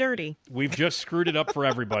it'll be dirty. We've just screwed it up for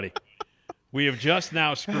everybody. We have just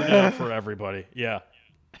now screwed it up for everybody. Yeah.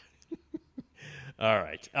 All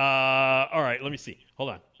right. All right. Let me see. Hold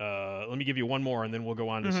on. Let me give you one more, and then we'll go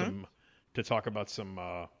on to to talk about some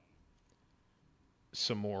more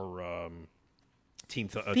TV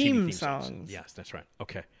theme songs. Yes, that's right.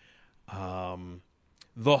 Okay.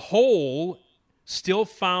 The hole still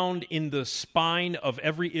found in the spine of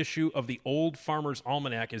every issue of the Old Farmer's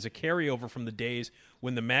Almanac is a carryover from the days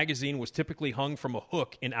when the magazine was typically hung from a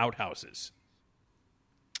hook in outhouses.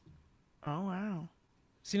 Oh, wow.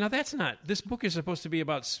 See, now that's not... This book is supposed to be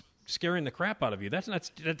about scaring the crap out of you. That's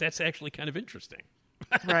actually kind of interesting.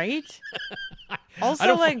 Right? Also,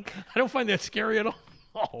 I don't find that scary at all.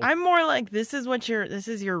 I'm more like, this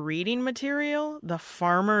is your reading material? The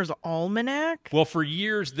Farmer's Almanac? Well, for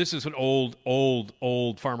years, this is an old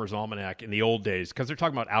Farmer's Almanac in the old days, because they're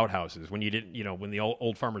talking about outhouses. When you didn't, when the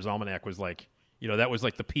old Farmer's Almanac was like, that was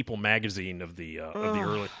like the People magazine of the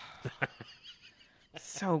early...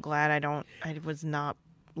 So glad I was not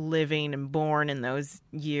living and born in those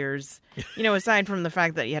years. Aside from the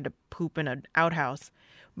fact that you had to poop in an outhouse.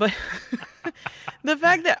 But the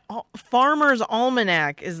fact that Farmer's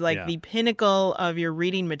Almanac is like the pinnacle of your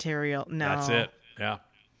reading material. No. That's it. Yeah.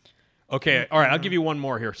 Okay. All right. I'll give you one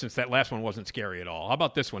more here since that last one wasn't scary at all. How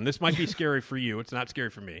about this one? This might be scary for you. It's not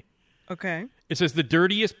scary for me. Okay. It says the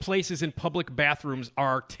dirtiest places in public bathrooms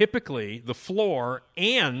are typically the floor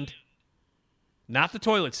and not the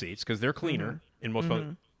toilet seats, because they're cleaner in most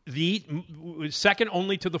public. The second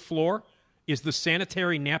only to the floor is the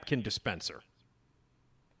sanitary napkin dispenser.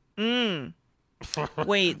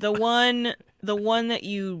 Wait, the one that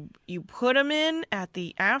you put them in at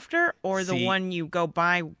the after, or the one you go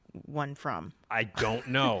buy one from? I don't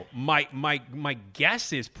know. My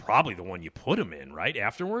guess is probably the one you put them in, right?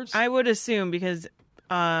 Afterwards? I would assume, because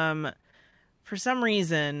for some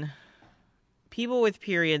reason, people with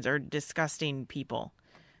periods are disgusting people.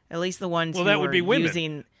 At least the ones who that would are be women.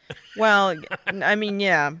 using. Well, I mean,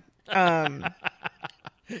 yeah.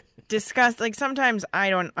 Disgust. Like, sometimes I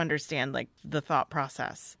don't understand, like, the thought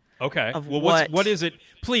process. Okay. Of well, what is it?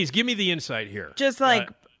 Please give me the insight here. Just like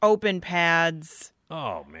open pads.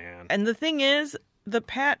 Oh man. And the thing is,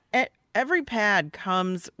 every pad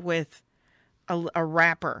comes with a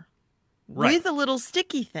wrapper with a little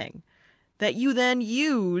sticky thing that you then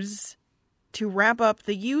use to wrap up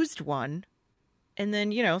the used one and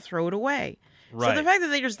then, throw it away. Right. So the fact that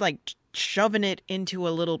they just like shoving it into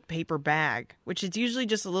a little paper bag, which is usually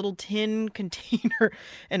just a little tin container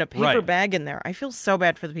and a paper bag in there. I feel so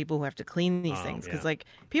bad for the people who have to clean these things, because like,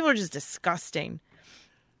 people are just disgusting.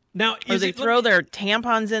 Now, or they throw their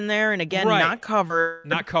tampons in there, and again, not covered.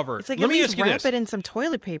 Not covered. It's like, Let at me least ask you wrap this. it in some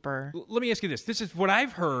toilet paper. Let me ask you this. This is what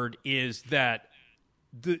I've heard, is that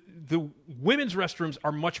the women's restrooms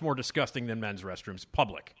are much more disgusting than men's restrooms,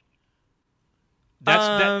 public.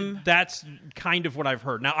 That's kind of what I've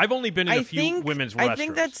heard. Now, I've only been in a few women's restrooms. I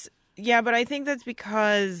think that's but I think that's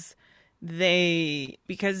because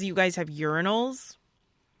you guys have urinals.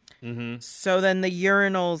 Mm-hmm. So then the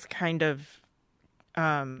urinals kind of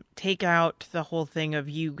take out the whole thing of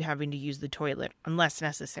you having to use the toilet unless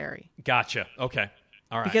necessary. Gotcha. Okay.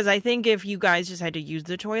 All right. Because I think if you guys just had to use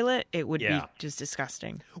the toilet, it would be just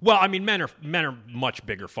disgusting. Well, I mean, men are much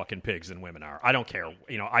bigger fucking pigs than women are. I don't care.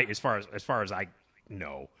 As far as I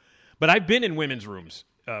know, but I've been in women's rooms,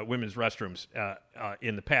 women's restrooms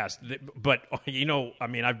in the past. But I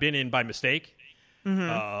mean, I've been in by mistake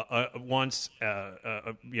once.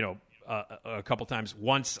 A couple times.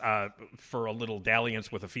 Once for a little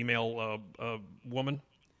dalliance with a female woman.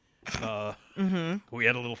 We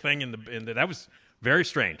had a little thing in the that was very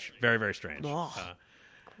strange, very, very strange.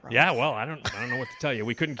 Yeah, well, I don't know what to tell you.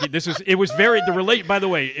 We couldn't keep this. It was very By the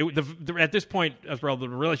way, at this point as well, the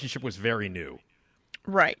relationship was very new.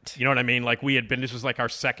 Right. You know what I mean? Like, we had been. This was like our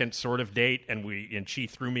second sort of date, and she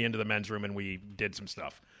threw me into the men's room, and we did some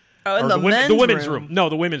stuff. Oh, in the women's room? No,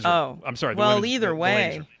 the women's room. Oh, I'm sorry. Well, either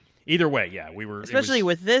way. Either way, yeah, we were. Especially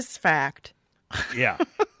with this fact. Yeah.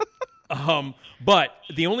 But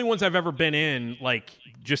the only ones I've ever been in, like,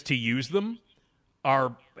 just to use them,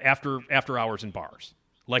 are after hours in bars.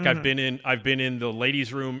 Like, I've been in the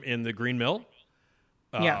ladies' room in the Green Mill.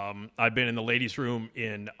 I've been in the ladies' room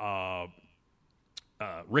in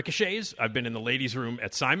Ricochet's. I've been in the ladies' room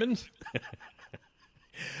at Simon's.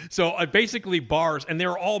 So basically bars, and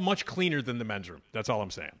they're all much cleaner than the men's room. That's all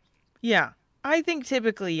I'm saying. Yeah, I think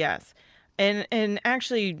typically yes, and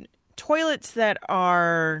actually toilets that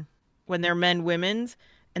are when they're women's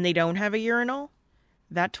and they don't have a urinal,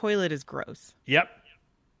 that toilet is gross. Yep.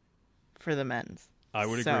 For the men's. I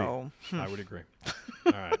would agree. I would agree.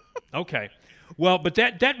 All right. Okay. Well, but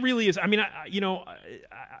that really is. I mean,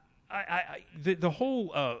 the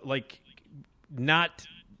whole like not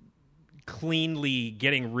cleanly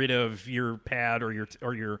getting rid of your pad or your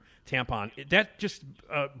tampon, that just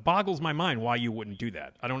boggles my mind why you wouldn't do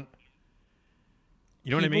that. I don't.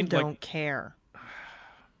 You know what I mean? People don't care.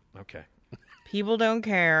 Okay. People don't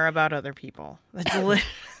care about other people.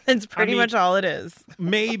 That's pretty much all it is.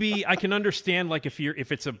 Maybe I can understand, like, if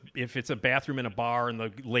it's a bathroom in a bar and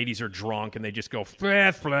the ladies are drunk and they just go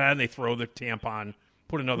flah, flah, and they throw the tampon,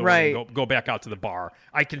 put another one, and go back out to the bar.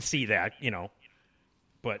 I can see that,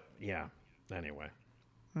 But yeah. Anyway.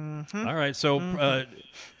 Mm-hmm. All right. So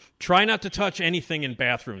try not to touch anything in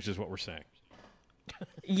bathrooms, is what we're saying.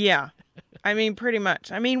 Yeah. I mean, pretty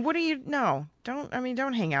much. I mean, what do you... No. Don't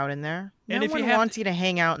hang out in there. No one wants you to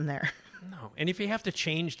hang out in there. No. And if you have to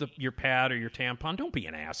change your pad or your tampon, don't be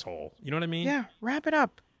an asshole. You know what I mean? Yeah. Wrap it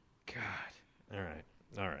up. God.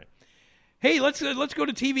 All right. Hey, let's go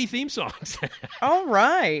to TV theme songs. All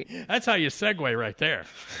right. That's how you segue right there.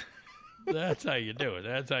 That's how you do it.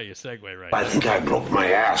 That's how you segue right I think I broke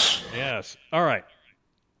my ass. Yes. All right.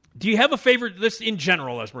 Do you have a favorite, this in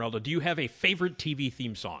general, Esmeralda, do you have a favorite TV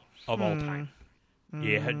theme song of all time?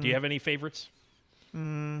 Yeah. Do you have any favorites?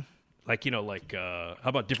 Like, how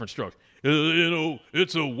about Different Strokes?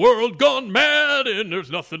 It's a world gone mad, and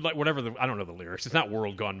there's nothing like, whatever I don't know the lyrics. It's not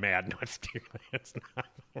World Gone Mad. No, it's not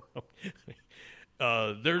world.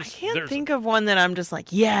 I can't think of one that I'm just like,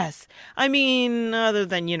 yes. I mean, other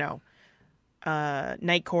than,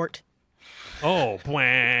 Night Court. Oh,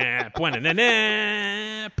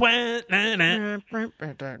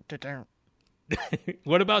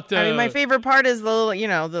 What about? I mean, my favorite part is the little,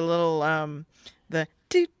 the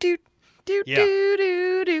doot doot doot Yeah. doot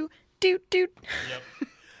doot doot doot doot.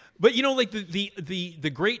 But like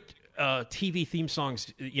the great TV theme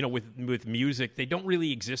songs, with music, they don't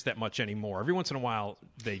really exist that much anymore. Every once in a while,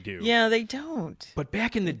 they do. Yeah, they don't. But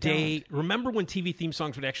back in the day, remember when TV theme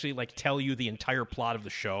songs would actually tell you the entire plot of the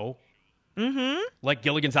show? Mm-hmm. Like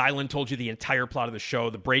Gilligan's Island told you the entire plot of the show.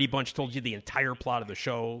 The Brady Bunch told you the entire plot of the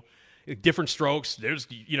show. Different Strokes. There's,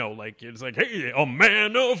 it's like, hey, a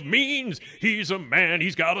man of means. He's a man.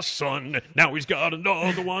 He's got a son. Now he's got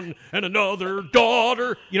another one and another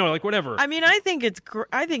daughter. Whatever. I mean, I think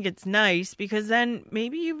it's nice because then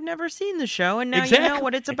maybe you've never seen the show and now Exactly. you know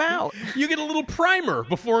what it's about. You get a little primer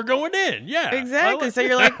before going in. Yeah. Exactly. So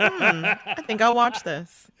you're like, I think I'll watch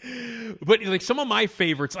this. But some of my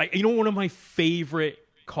favorites, one of my favorite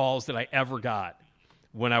calls that I ever got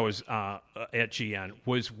when I was at GN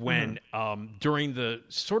was when during the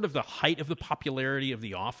sort of the height of the popularity of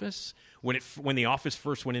The Office, when The Office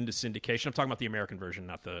first went into syndication. I'm talking about the American version,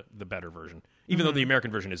 not the better version, even though the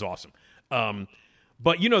American version is awesome. But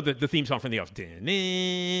the theme song from The Office.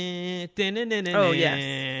 Oh,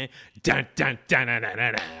 yes. That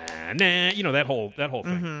whole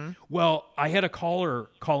thing. Well, I had a caller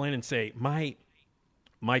call in and say, my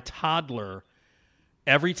toddler,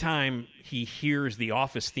 every time he hears the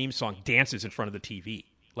Office theme song, dances in front of the TV.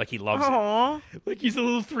 Like he loves it. Like he's a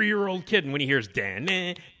little 3-year-old kid, and when he hears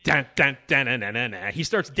he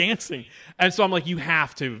starts dancing. And so I'm like, you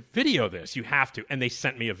have to video this. You have to. And they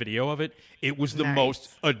sent me a video of it. It was the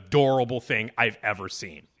most adorable thing I've ever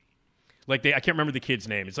seen. I can't remember the kid's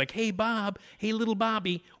name. It's like, hey, Bob, hey, little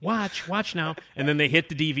Bobby, watch now. And then they hit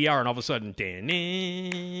the DVR, and all of a sudden,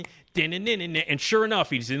 and sure enough,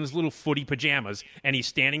 he's in his little footy pajamas, and he's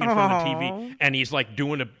standing in front of the TV, and he's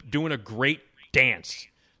doing a great dance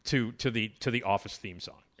to the Office theme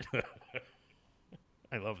song.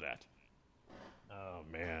 I love that. Oh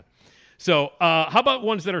man. So how about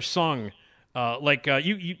ones that are sung?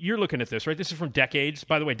 You're looking at this, right? This is from Decades.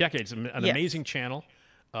 By the way, Decades, an amazing channel.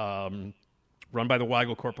 Run by the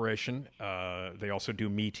Weigel Corporation. They also do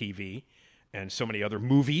Me TV and so many other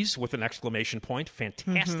movies with an exclamation point.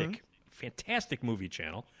 Fantastic movie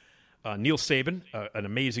channel. Neil Saban, an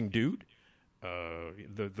amazing dude.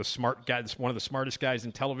 The smart guy, one of the smartest guys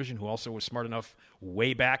in television, who also was smart enough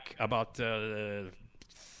way back about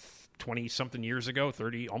 20-something years ago,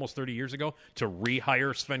 almost 30 years ago, to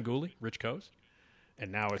rehire Sven Gulli, Rich Coase. And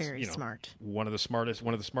now it's very smart. one of the smartest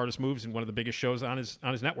moves and one of the biggest shows on his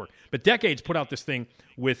network. But Decades put out this thing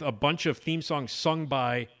with a bunch of theme songs sung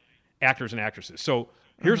by actors and actresses. So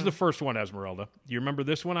here's the first one, Esmeralda. Do you remember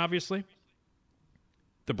this one? Obviously,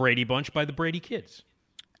 The Brady Bunch by the Brady Kids.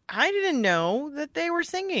 I didn't know that they were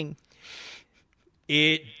singing.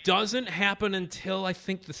 It doesn't happen until I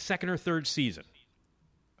think the second or third season.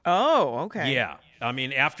 Oh, okay. Yeah, I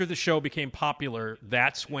mean, after the show became popular,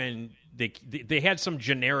 that's when they had some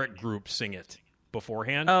generic group sing it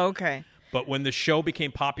beforehand. Oh, okay. But when the show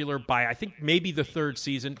became popular by, I think, maybe the third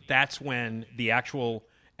season, that's when the actual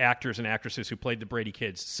actors and actresses who played the Brady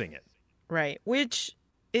Kids sing it. Right, which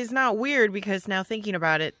is not weird because now thinking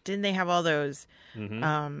about it, didn't they have all those...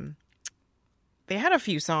 they had a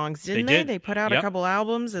few songs, didn't they? They put out a couple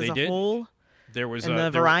albums as a whole. There was the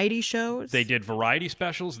variety shows. They did variety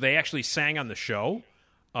specials. They actually sang on the show,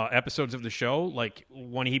 episodes of the show, like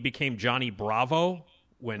when he became Johnny Bravo,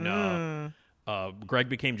 when Greg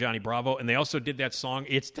became Johnny Bravo, and they also did that song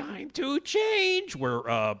 "It's Time to Change,"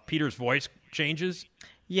 where Peter's voice changes.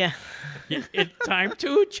 Yeah, it's time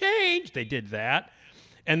to change. They did that.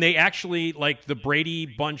 And they actually, like the Brady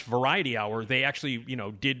Bunch Variety Hour, they actually,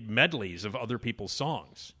 did medleys of other people's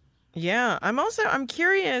songs. Yeah. I'm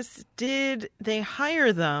curious, did they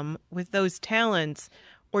hire them with those talents,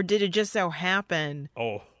 or did it just so happen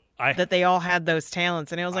that they all had those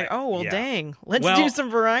talents? And I was like, dang, let's do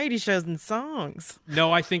some variety shows and songs.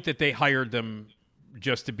 No, I think that they hired them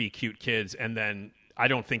just to be cute kids, and then I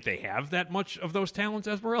don't think they have that much of those talents,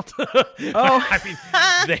 Esmeralda.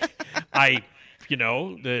 I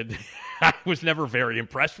was never very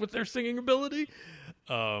impressed with their singing ability.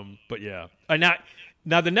 But yeah.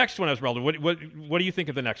 Now the next one, Esmeralda, what do you think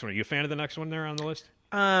of the next one? Are you a fan of the next one there on the list?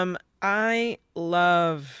 I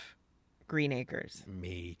love Green Acres.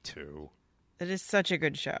 Me too. It is such a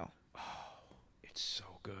good show. Oh, it's so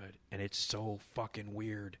good. And it's so fucking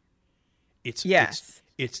weird. That's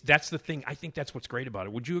the thing. I think that's what's great about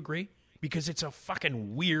it. Would you agree? Because it's a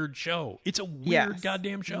fucking weird show. It's a weird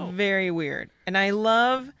goddamn show. Very weird. And I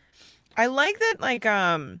like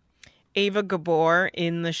that, Ava Gabor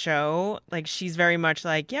in the show, like, she's very much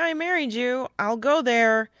like, yeah, I married you. I'll go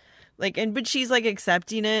there. Like, but she's like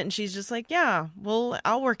accepting it, and she's just like, yeah, well,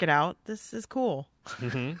 I'll work it out. This is cool.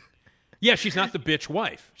 Mm-hmm. Yeah, she's not the bitch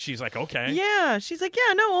wife. She's like, okay. Yeah, she's like,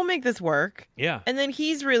 yeah, no, we'll make this work. Yeah. And then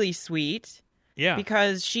he's really sweet. Yeah.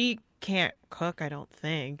 Because she can't cook, I don't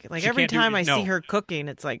think. Like, She every can't do- time I no. see her cooking,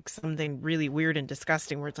 it's like something really weird and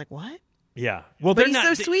disgusting where it's like, what? Yeah. Well, But they're he's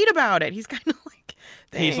not, so sweet about it. He's kind of like,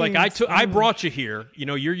 He's like, I brought you here. You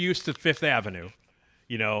know, you're used to Fifth Avenue.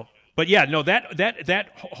 You know. But yeah, no, that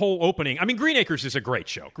whole opening. I mean, Green Acres is a great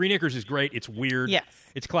show. Green Acres is great. It's weird. Yes.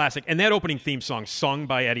 It's classic. And that opening theme song, sung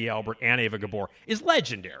by Eddie Albert and Ava Gabor, is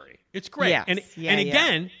legendary. It's great. Yes. And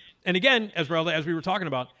again, Esmeralda, as we were talking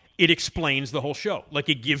about, it explains the whole show. Like,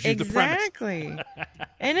 it gives you the premise. Exactly.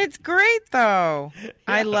 And it's great, though. Yeah.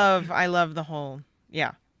 I love the whole,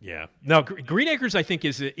 yeah. Yeah. Now, Green Acres, I think,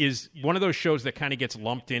 is one of those shows that kind of gets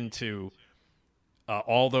lumped into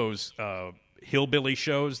all those hillbilly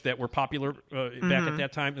shows that were popular back at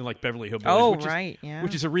that time, and like Beverly Hillbillies. Oh, which right, is, yeah.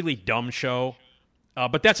 which is a really dumb show.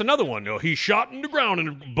 But that's another one. You know, he shot in the ground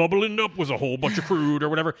and bubbling up was a whole bunch of crude or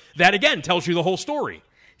whatever. That, again, tells you the whole story.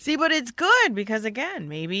 See, but it's good because, again,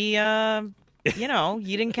 maybe, you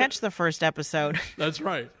didn't catch the first episode. That's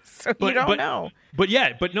right. So you don't know. But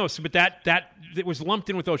yeah, but that it was lumped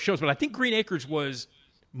in with those shows. But I think Green Acres was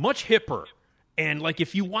much hipper. And, like,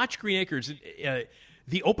 if you watch Green Acres,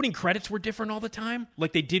 the opening credits were different all the time.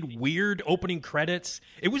 Like, they did weird opening credits.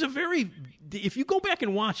 It was if you go back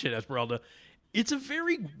and watch it, Esmeralda, it's a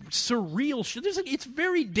very surreal show. It's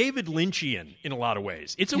very David Lynchian in a lot of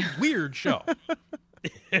ways. It's a weird show.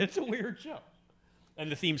 It's a weird show.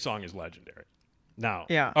 And the theme song is legendary. Now,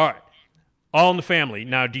 yeah. All right. All in the Family.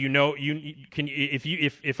 Now, do you know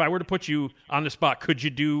if I were to put you on the spot, could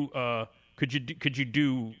you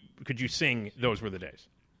sing Those Were the Days?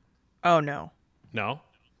 Oh, no. No?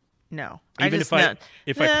 No. Even if I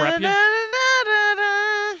prep you?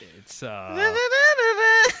 It's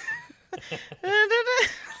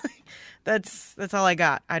That's all I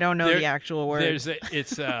got. I don't know the actual words.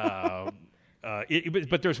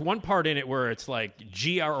 But there's one part in it where it's like,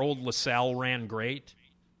 gee, our old LaSalle ran great.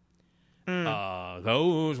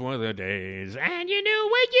 Those were the days, and you knew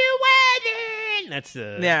what you were then. That's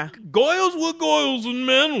Goyles were Goyles and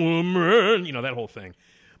men were men. You know, that whole thing.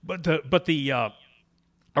 But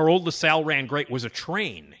our old LaSalle ran great was a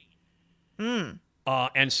train. And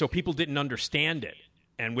so people didn't understand it.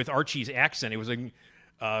 And with Archie's accent, it was like,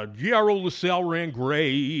 gee, our old LaSalle ran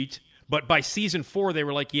great. But by season 4, they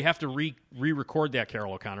were like, you have to re-record that,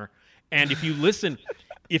 Carol O'Connor. And if you listen,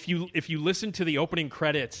 if you listen to the opening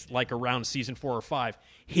credits, like around season 4 or 5,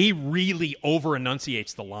 he really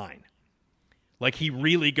over-enunciates the line. Like, he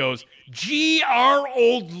really goes, gee, our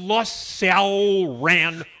old LaSalle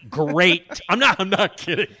ran great. I'm not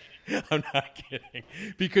kidding. I'm not kidding.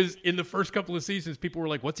 Because in the first couple of seasons, people were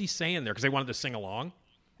like, what's he saying there? Because they wanted to sing along.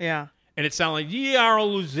 Yeah. And it sounded like, gee, our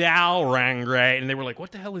old LaSalle ran great. And they were like,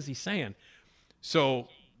 what the hell is he saying? So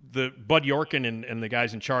the Bud Yorkin and the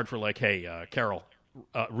guys in charge were like, hey, Carol,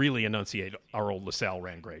 really enunciate our old LaSalle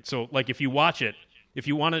ran great. So, like, if you watch it, if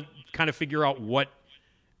you want to kind of figure out what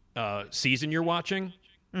season you're watching,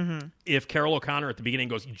 if Carol O'Connor at the beginning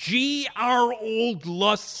goes, gee, our old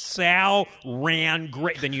LaSalle ran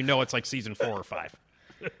great, then you know it's like season 4 or 5.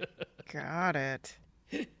 Got it.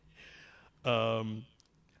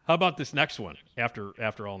 How about this next one after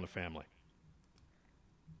All in the Family?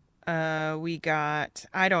 We got,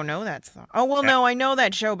 I don't know that song. Oh, well, no, I know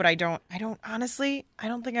that show, but I don't honestly, I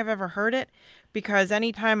don't think I've ever heard it because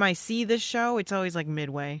anytime I see this show, it's always like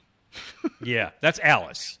midway. Yeah, that's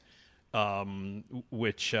Alice,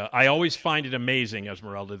 which I always find it amazing,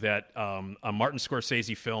 Esmeralda, that a Martin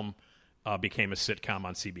Scorsese film became a sitcom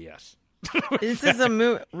on CBS. This is a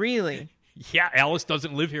movie, really? Yeah, Alice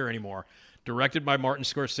Doesn't Live Here Anymore, directed by Martin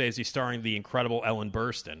Scorsese, starring the incredible Ellen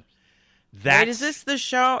Burstyn. Wait, is this the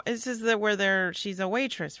show? Is this where she's a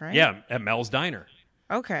waitress, right? Yeah, at Mel's Diner.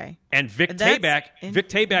 Okay. And Vic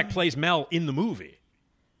Tayback plays Mel in the movie.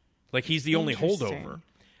 Like, he's the only holdover.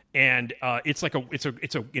 And it's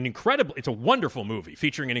a wonderful movie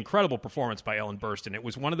featuring an incredible performance by Ellen Burstyn. It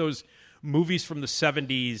was one of those movies from the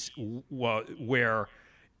 70s where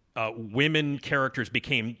women characters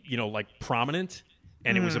became, like, prominent.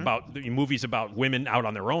 And it was about movies about women out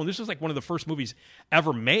on their own. This was like one of the first movies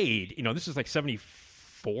ever made. This is like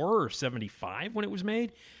 74 or 75 when it was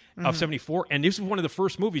made, of 74. And this was one of the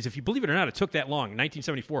first movies, if you believe it or not, it took that long,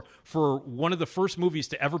 1974, for one of the first movies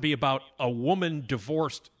to ever be about a woman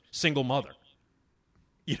divorced single mother.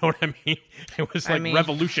 You know what I mean? It was like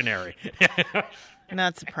revolutionary.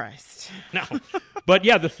 Not surprised. No. But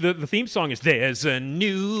yeah, the theme song is There's a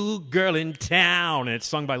New Girl in Town, and it's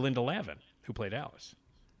sung by Linda Lavin, who played Alice.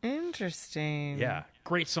 Interesting. Yeah,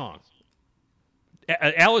 great song.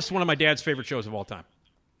 Alice, one of my dad's favorite shows of all time.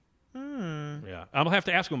 Yeah, I'm gonna have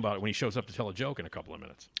to ask him about it when he shows up to tell a joke in a couple of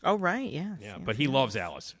minutes. Oh, right, yes. Yeah, yes, but he loves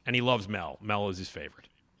Alice, and he loves Mel. Mel is his favorite.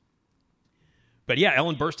 But yeah,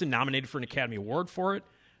 Ellen Burstyn nominated for an Academy Award for it.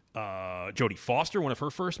 Jodie Foster, one of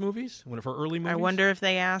her first movies, one of her early movies. I wonder if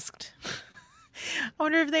they asked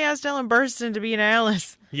Ellen Burstyn to be an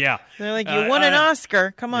Alice. Yeah, They're like, you won an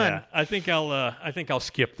Oscar. Come on. Yeah, I think I'll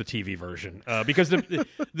skip the TV version because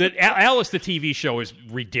the Alice the TV show is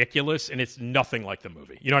ridiculous and it's nothing like the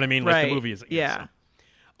movie. You know what I mean? Like Right. the movie is. Yeah. So.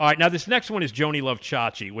 All right, now this next one is Joni Love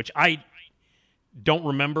Chachi, which I don't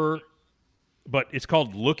remember, but it's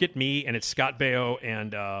called "Look at Me," and it's Scott Baio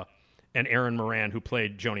and Aaron Moran who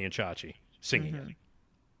played Joni and Chachi singing it.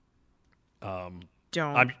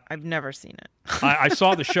 I've never seen it. I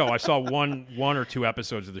saw the show. I saw one or two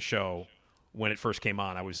episodes of the show when it first came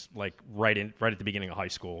on. I was like right at the beginning of high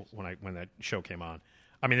school when that show came on.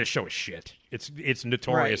 I mean, this show is shit. It's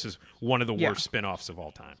notorious as one of the worst spin-offs of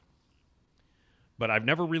all time. But I've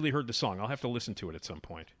never really heard the song. I'll have to listen to it at some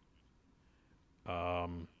point.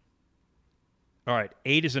 All right,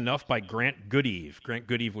 8 is Enough by Grant Goodeve. Grant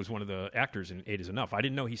Goodeve was one of the actors in 8 is Enough. I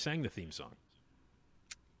didn't know he sang the theme song.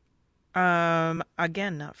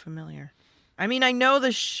 Again, not familiar. I mean, I know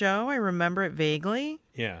the show. I remember it vaguely.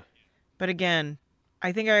 Yeah. But again,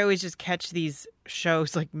 I think I always just catch these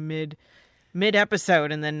shows like mid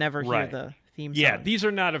episode and then never hear the theme song. Yeah, these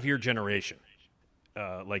are not of your generation.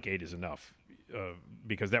 Like 8 is Enough.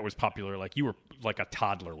 Because that was popular. Like you were like a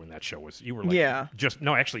toddler when that show was. You were like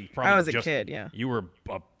actually probably I was a kid. Yeah, you were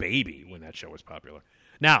a baby when that show was popular.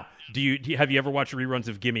 Now, have you ever watched reruns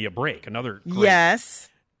of Gimme a Break? Another yes.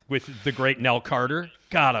 With the great Nell Carter.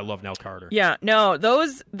 God, I love Nell Carter. Yeah, no,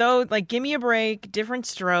 those like Give Me a Break, Different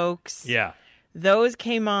Strokes. Yeah. Those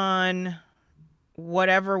came on what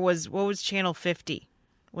was Channel 50?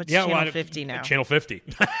 What's Channel 50 now? Channel 50.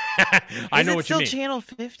 I know what you mean. Is it still Channel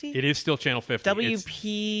 50? It is still Channel 50.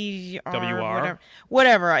 WPR,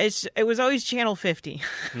 whatever. It was always Channel 50.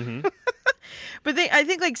 Mm-hmm. But I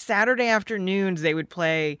think like Saturday afternoons they would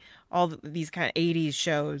play all these kind of 80s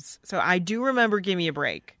shows. So I do remember Give Me a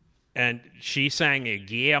Break. And she sang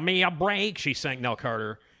Give Me a Break. She sang Nell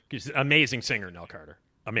Carter. She's an amazing singer, Nell Carter.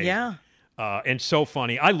 Amazing. Yeah. And so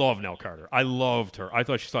funny. I love Nell Carter. I loved her. I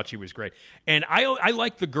thought she was great. And I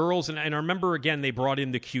liked the girls. And I remember, again, they brought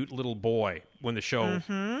in the cute little boy when the show.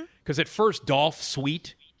 Because at first, Dolph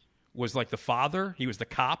Sweet was like the father. He was the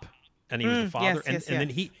cop. And he was the father. Yes, and then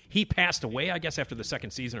he passed away, I guess, after the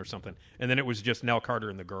second season or something. And then it was just Nell Carter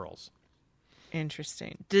and the girls.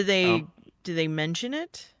 Interesting. Do they mention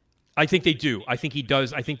it? I think they do. I think he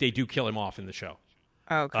does. I think they do kill him off in the show.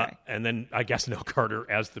 Okay. And then I guess Nell Carter,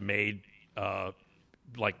 as the maid,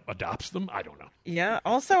 adopts them. I don't know. Yeah.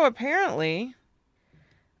 Also, apparently,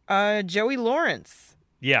 Joey Lawrence.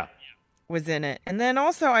 Yeah. Was in it, and then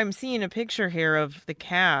also I'm seeing a picture here of the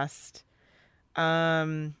cast.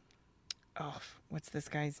 What's this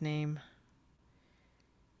guy's name?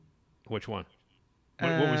 Which one?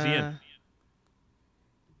 What was he in?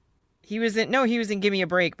 He was in Give Me a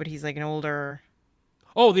Break, but he's like an older.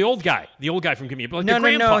 Oh, the old guy from Give Me a Break.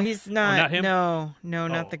 No, he's not. Not him? No,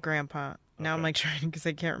 not the grandpa. Now I'm like trying because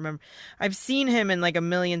I can't remember. I've seen him in like a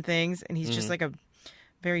million things, and he's just like a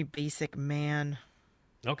very basic man.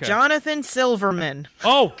 Okay. Jonathan Silverman.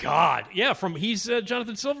 Oh God, yeah. He's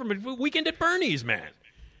Jonathan Silverman. Weekend at Bernie's, man.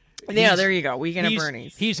 Yeah, there you go. Weekend at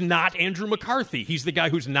Bernie's. He's not Andrew McCarthy. He's the guy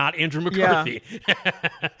who's not Andrew McCarthy.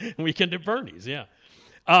 Yeah. Weekend at Bernie's. Yeah.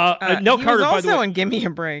 Nell he Carter, was also by the way, in Give Me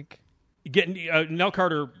a Break. Nell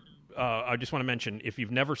Carter. I just want to mention, if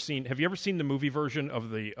you've never seen, have you ever seen the movie version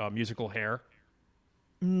of the musical Hair?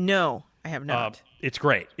 No, I have not. It's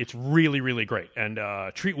great. It's really, really great. And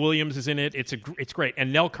Treat Williams is in it. It's great.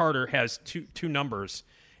 And Nell Carter has two numbers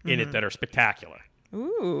in it that are spectacular.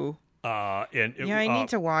 Ooh. I need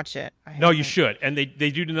to watch it. No, you should. And they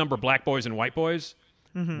do the number Black Boys and White Boys,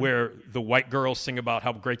 where the white girls sing about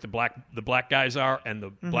how great the black guys are, and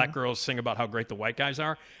the black girls sing about how great the white guys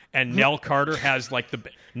are. And Nell Carter has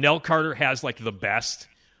the best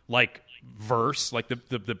verse, like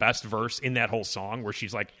the best verse in that whole song, where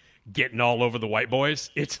she's like getting all over the white boys.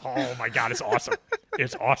 Oh my God, it's awesome.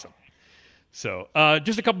 It's awesome. So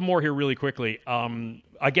just a couple more here really quickly.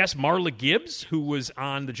 I guess Marla Gibbs, who was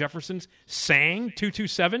on The Jeffersons, sang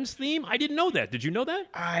 227's theme. I didn't know that. Did you know that?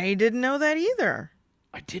 I didn't know that either.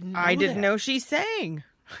 I didn't know she sang.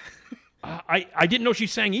 I didn't know she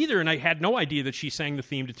sang either, and I had no idea that she sang the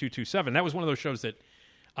theme to 227. That was one of those shows that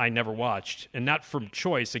I never watched, and not from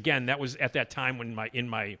choice. Again, that was at that time when in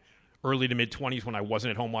my early to mid-20s when I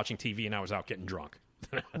wasn't at home watching TV and I was out getting drunk.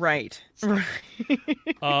 Right.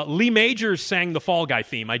 Lee Majors sang the Fall Guy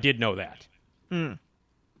theme. I did know that. Hmm.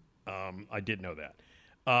 I did know that.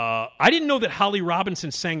 I didn't know that Holly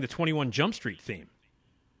Robinson sang the 21 Jump Street theme.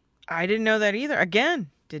 I didn't know that either. Again,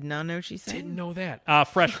 did not know she sang. Didn't know that.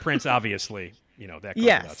 Fresh Prince, obviously. That goes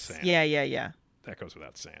without saying. Yeah. That goes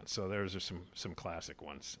without saying. So those are some classic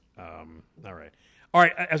ones. All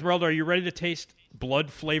right, Esmeralda, are you ready to taste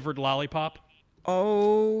Blood Flavored Lollipop?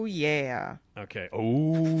 Oh, yeah. Okay.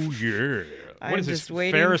 Oh, yeah. I'm What is just this?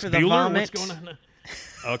 waiting Ferris for the Bueller? vomit. What's going on?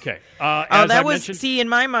 Okay. That was, see, in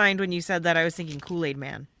my mind, when you said that, I was thinking Kool-Aid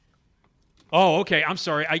Man. Oh, okay. I'm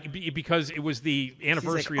sorry. Because it was the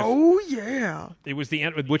anniversary of... Oh, yeah. It was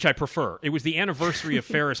which I prefer. It was the anniversary of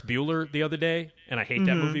Ferris Bueller the other day, and I hate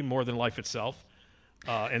that movie more than life itself.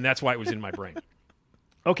 And that's why it was in my brain.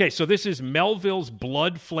 Okay, so this is Melville's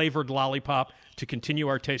Blood Flavored Lollipop to continue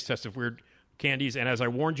our taste test of weird candies. And as I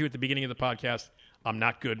warned you at the beginning of the podcast, I'm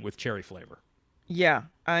not good with cherry flavor. Yeah,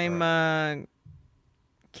 I'm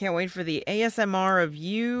can't wait for the ASMR of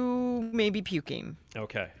you maybe puking.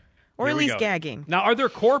 Okay. Or Here at we least go. gagging. Now, are there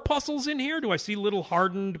corpuscles in here? Do I see little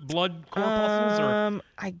hardened blood corpuscles?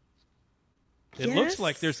 It looks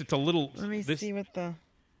like it's a little... Let me see what the...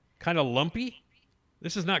 Kind of lumpy?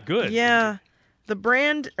 This is not good. Yeah. The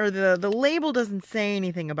brand or the label doesn't say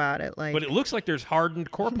anything about it. But it looks like there's hardened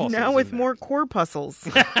corpuscles. Now with more corpuscles.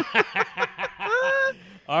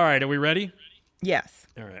 All right, are we ready? Yes.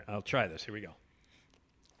 All right, I'll try this. Here we go.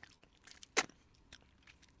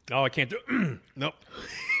 Oh, I can't do it. Nope.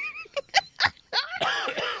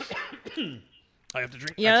 I have to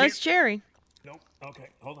drink. Yeah, that's cherry. Nope. Okay,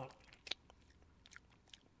 hold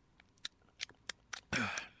on.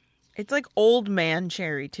 It's like old man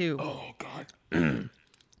cherry, too. Oh, God.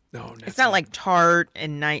 No, it's not like tart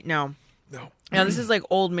and night. No. No. No, this is like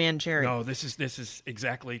old man cherry. No, this is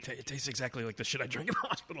exactly, it tastes exactly like the shit I drank in the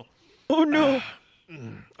hospital. Oh, no.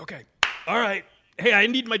 Okay. All right. Hey, I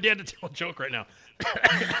need my dad to tell a joke right now.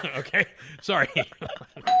 Okay. Sorry.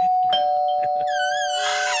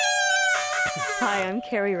 Hi, I'm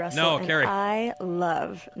Carrie Russell. No, Carrie. And I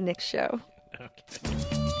love Nick's show. Okay.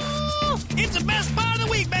 It's the best part of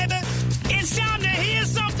the week, baby. It's time to hear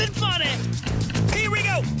something funny. Here we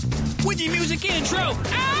go with your music intro.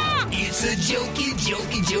 Ah! It's a jokey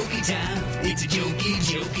time. It's a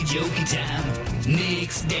jokey time.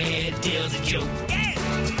 Nick's dad tells a joke. Yeah!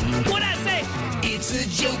 What'd I say? It's a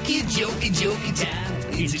jokey time.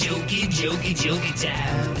 It's a jokey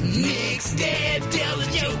time. Nick's dad tells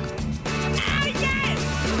a joke. Oh, yeah!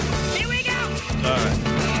 Here we go! All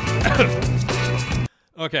right.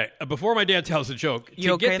 Okay, before my dad tells a joke,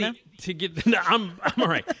 you okay now? I'm all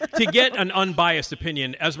right. To get an unbiased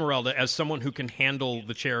opinion, Esmeralda, as someone who can handle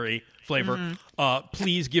the cherry flavor,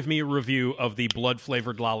 please give me a review of the Blood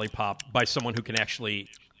Flavored Lollipop by someone who can actually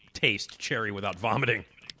taste cherry without vomiting.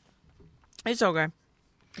 It's okay.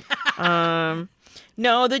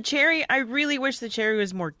 No, the cherry, I really wish the cherry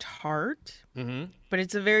was more tart, but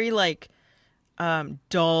it's a very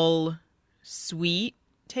dull, sweet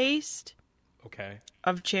taste. Okay.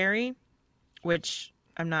 Of cherry, which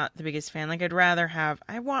I'm not the biggest fan. I'd rather have.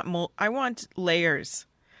 I want layers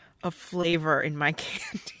of flavor in my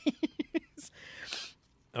candies.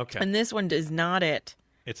 Okay. And this one is not it.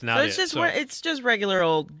 It's not. It's just regular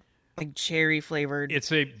old cherry flavored.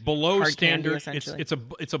 It's a below standard. Candy,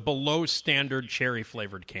 it's a below standard cherry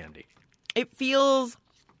flavored candy. It feels.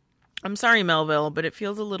 I'm sorry, Melville, but it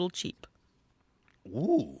feels a little cheap.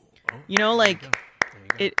 Ooh. You know,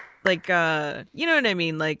 it. You know what I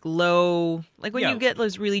mean? Low, when you get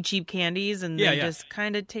those really cheap candies and they just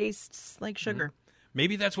kind of tastes like sugar.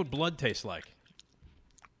 Maybe that's what blood tastes like.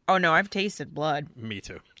 Oh, no, I've tasted blood. Me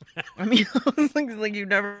too. I mean, it's like you've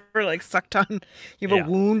never sucked on, you have a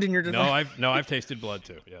wound and you're just I've tasted blood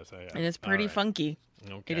too. Yes, I have. And it's pretty funky.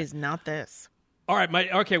 Okay. It is not this. All right,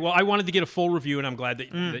 well, I wanted to get a full review, and I'm glad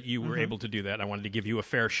that you were able to do that. I wanted to give you a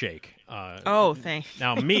fair shake. Thanks.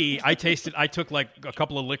 Now, I took a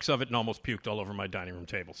couple of licks of it and almost puked all over my dining room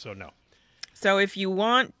table, so no. So if you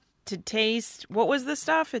want to taste, what was the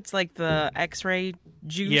stuff? It's like the X-ray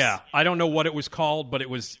juice? Yeah, I don't know what it was called, but it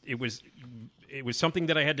was something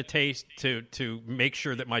that I had to taste to make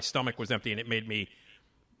sure that my stomach was empty, and it made me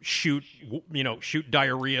shoot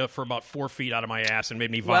diarrhea for about 4 feet out of my ass and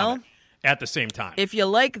made me vomit. At the same time. If you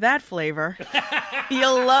like that flavor,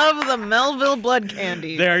 you'll love the Melville blood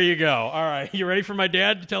candy. There you go. All right. You ready for my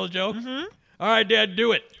dad to tell a joke? Mm-hmm. All right, Dad,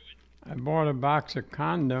 do it. I bought a box of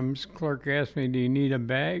condoms. Clerk asked me, do you need a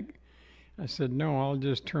bag? I said, no, I'll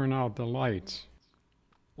just turn out the lights.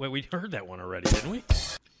 Wait, we heard that one already, didn't we?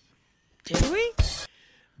 Did we?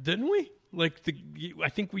 Didn't we? Like I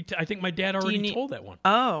think my dad already told that one.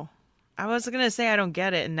 Oh, I was going to say I don't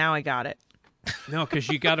get it, and now I got it. No, because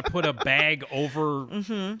you got to put a bag over.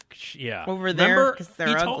 Yeah, over there because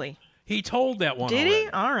they're ugly. He told that one. Did already. he?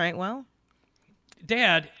 All right. Well,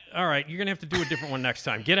 Dad. All right, you're gonna have to do a different one next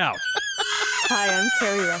time. Get out. Hi, I'm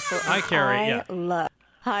Carrie Russell. Hi, Carrie.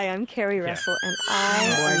 Hi, I'm Carrie Russell, and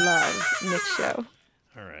I love Nick's show.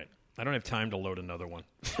 All right. I don't have time to load another one.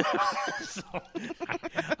 So,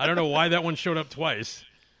 I don't know why that one showed up twice.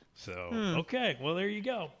 So, okay. Well, there you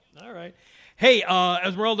go. All right. Hey,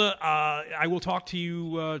 Esmeralda, I will talk to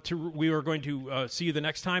you. We are going to see you the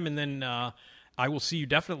next time, and then I will see you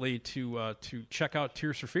definitely to check out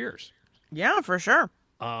Tears for Fears. Yeah, for sure.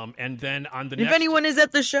 And then on the if anyone is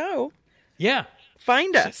at the show,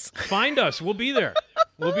 find us. Find us. We'll be there.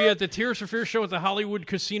 We'll be at the Tears for Fears show at the Hollywood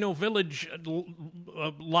Casino Village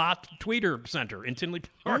Lot Tweeter Center in Tinley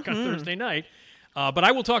Park on Thursday night. But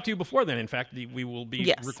I will talk to you before then. In fact, we will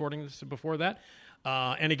be recording this before that.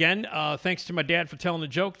 And again, thanks to my dad for telling the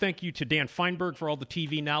joke. Thank you to Dan Fienberg for all the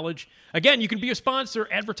TV knowledge. Again, you can be a sponsor,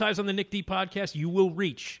 advertise on the Nick D podcast. You will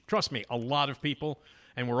reach, trust me, a lot of people.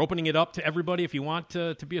 And we're opening it up to everybody if you want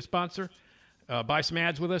to be a sponsor. Buy some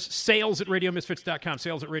ads with us. Sales at RadioMisfits.com.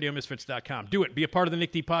 Sales at RadioMisfits.com. Do it. Be a part of the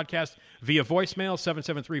Nick D podcast via voicemail,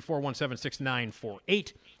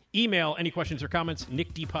 773-417-6948. Email any questions or comments,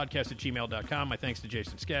 nickdpodcast@gmail.com. My thanks to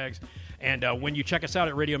Jason Skaggs. And when you check us out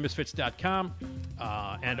at RadioMisfits.com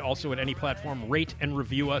and also at any platform, rate and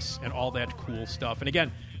review us and all that cool stuff. And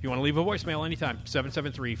again, if you want to leave a voicemail anytime,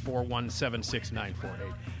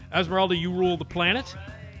 773-417-6948. Esmeralda, you rule the planet.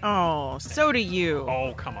 Oh, so do you.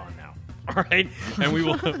 Oh, come on now. All right. And we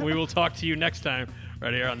will talk to you next time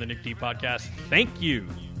right here on the Nick D podcast. Thank you.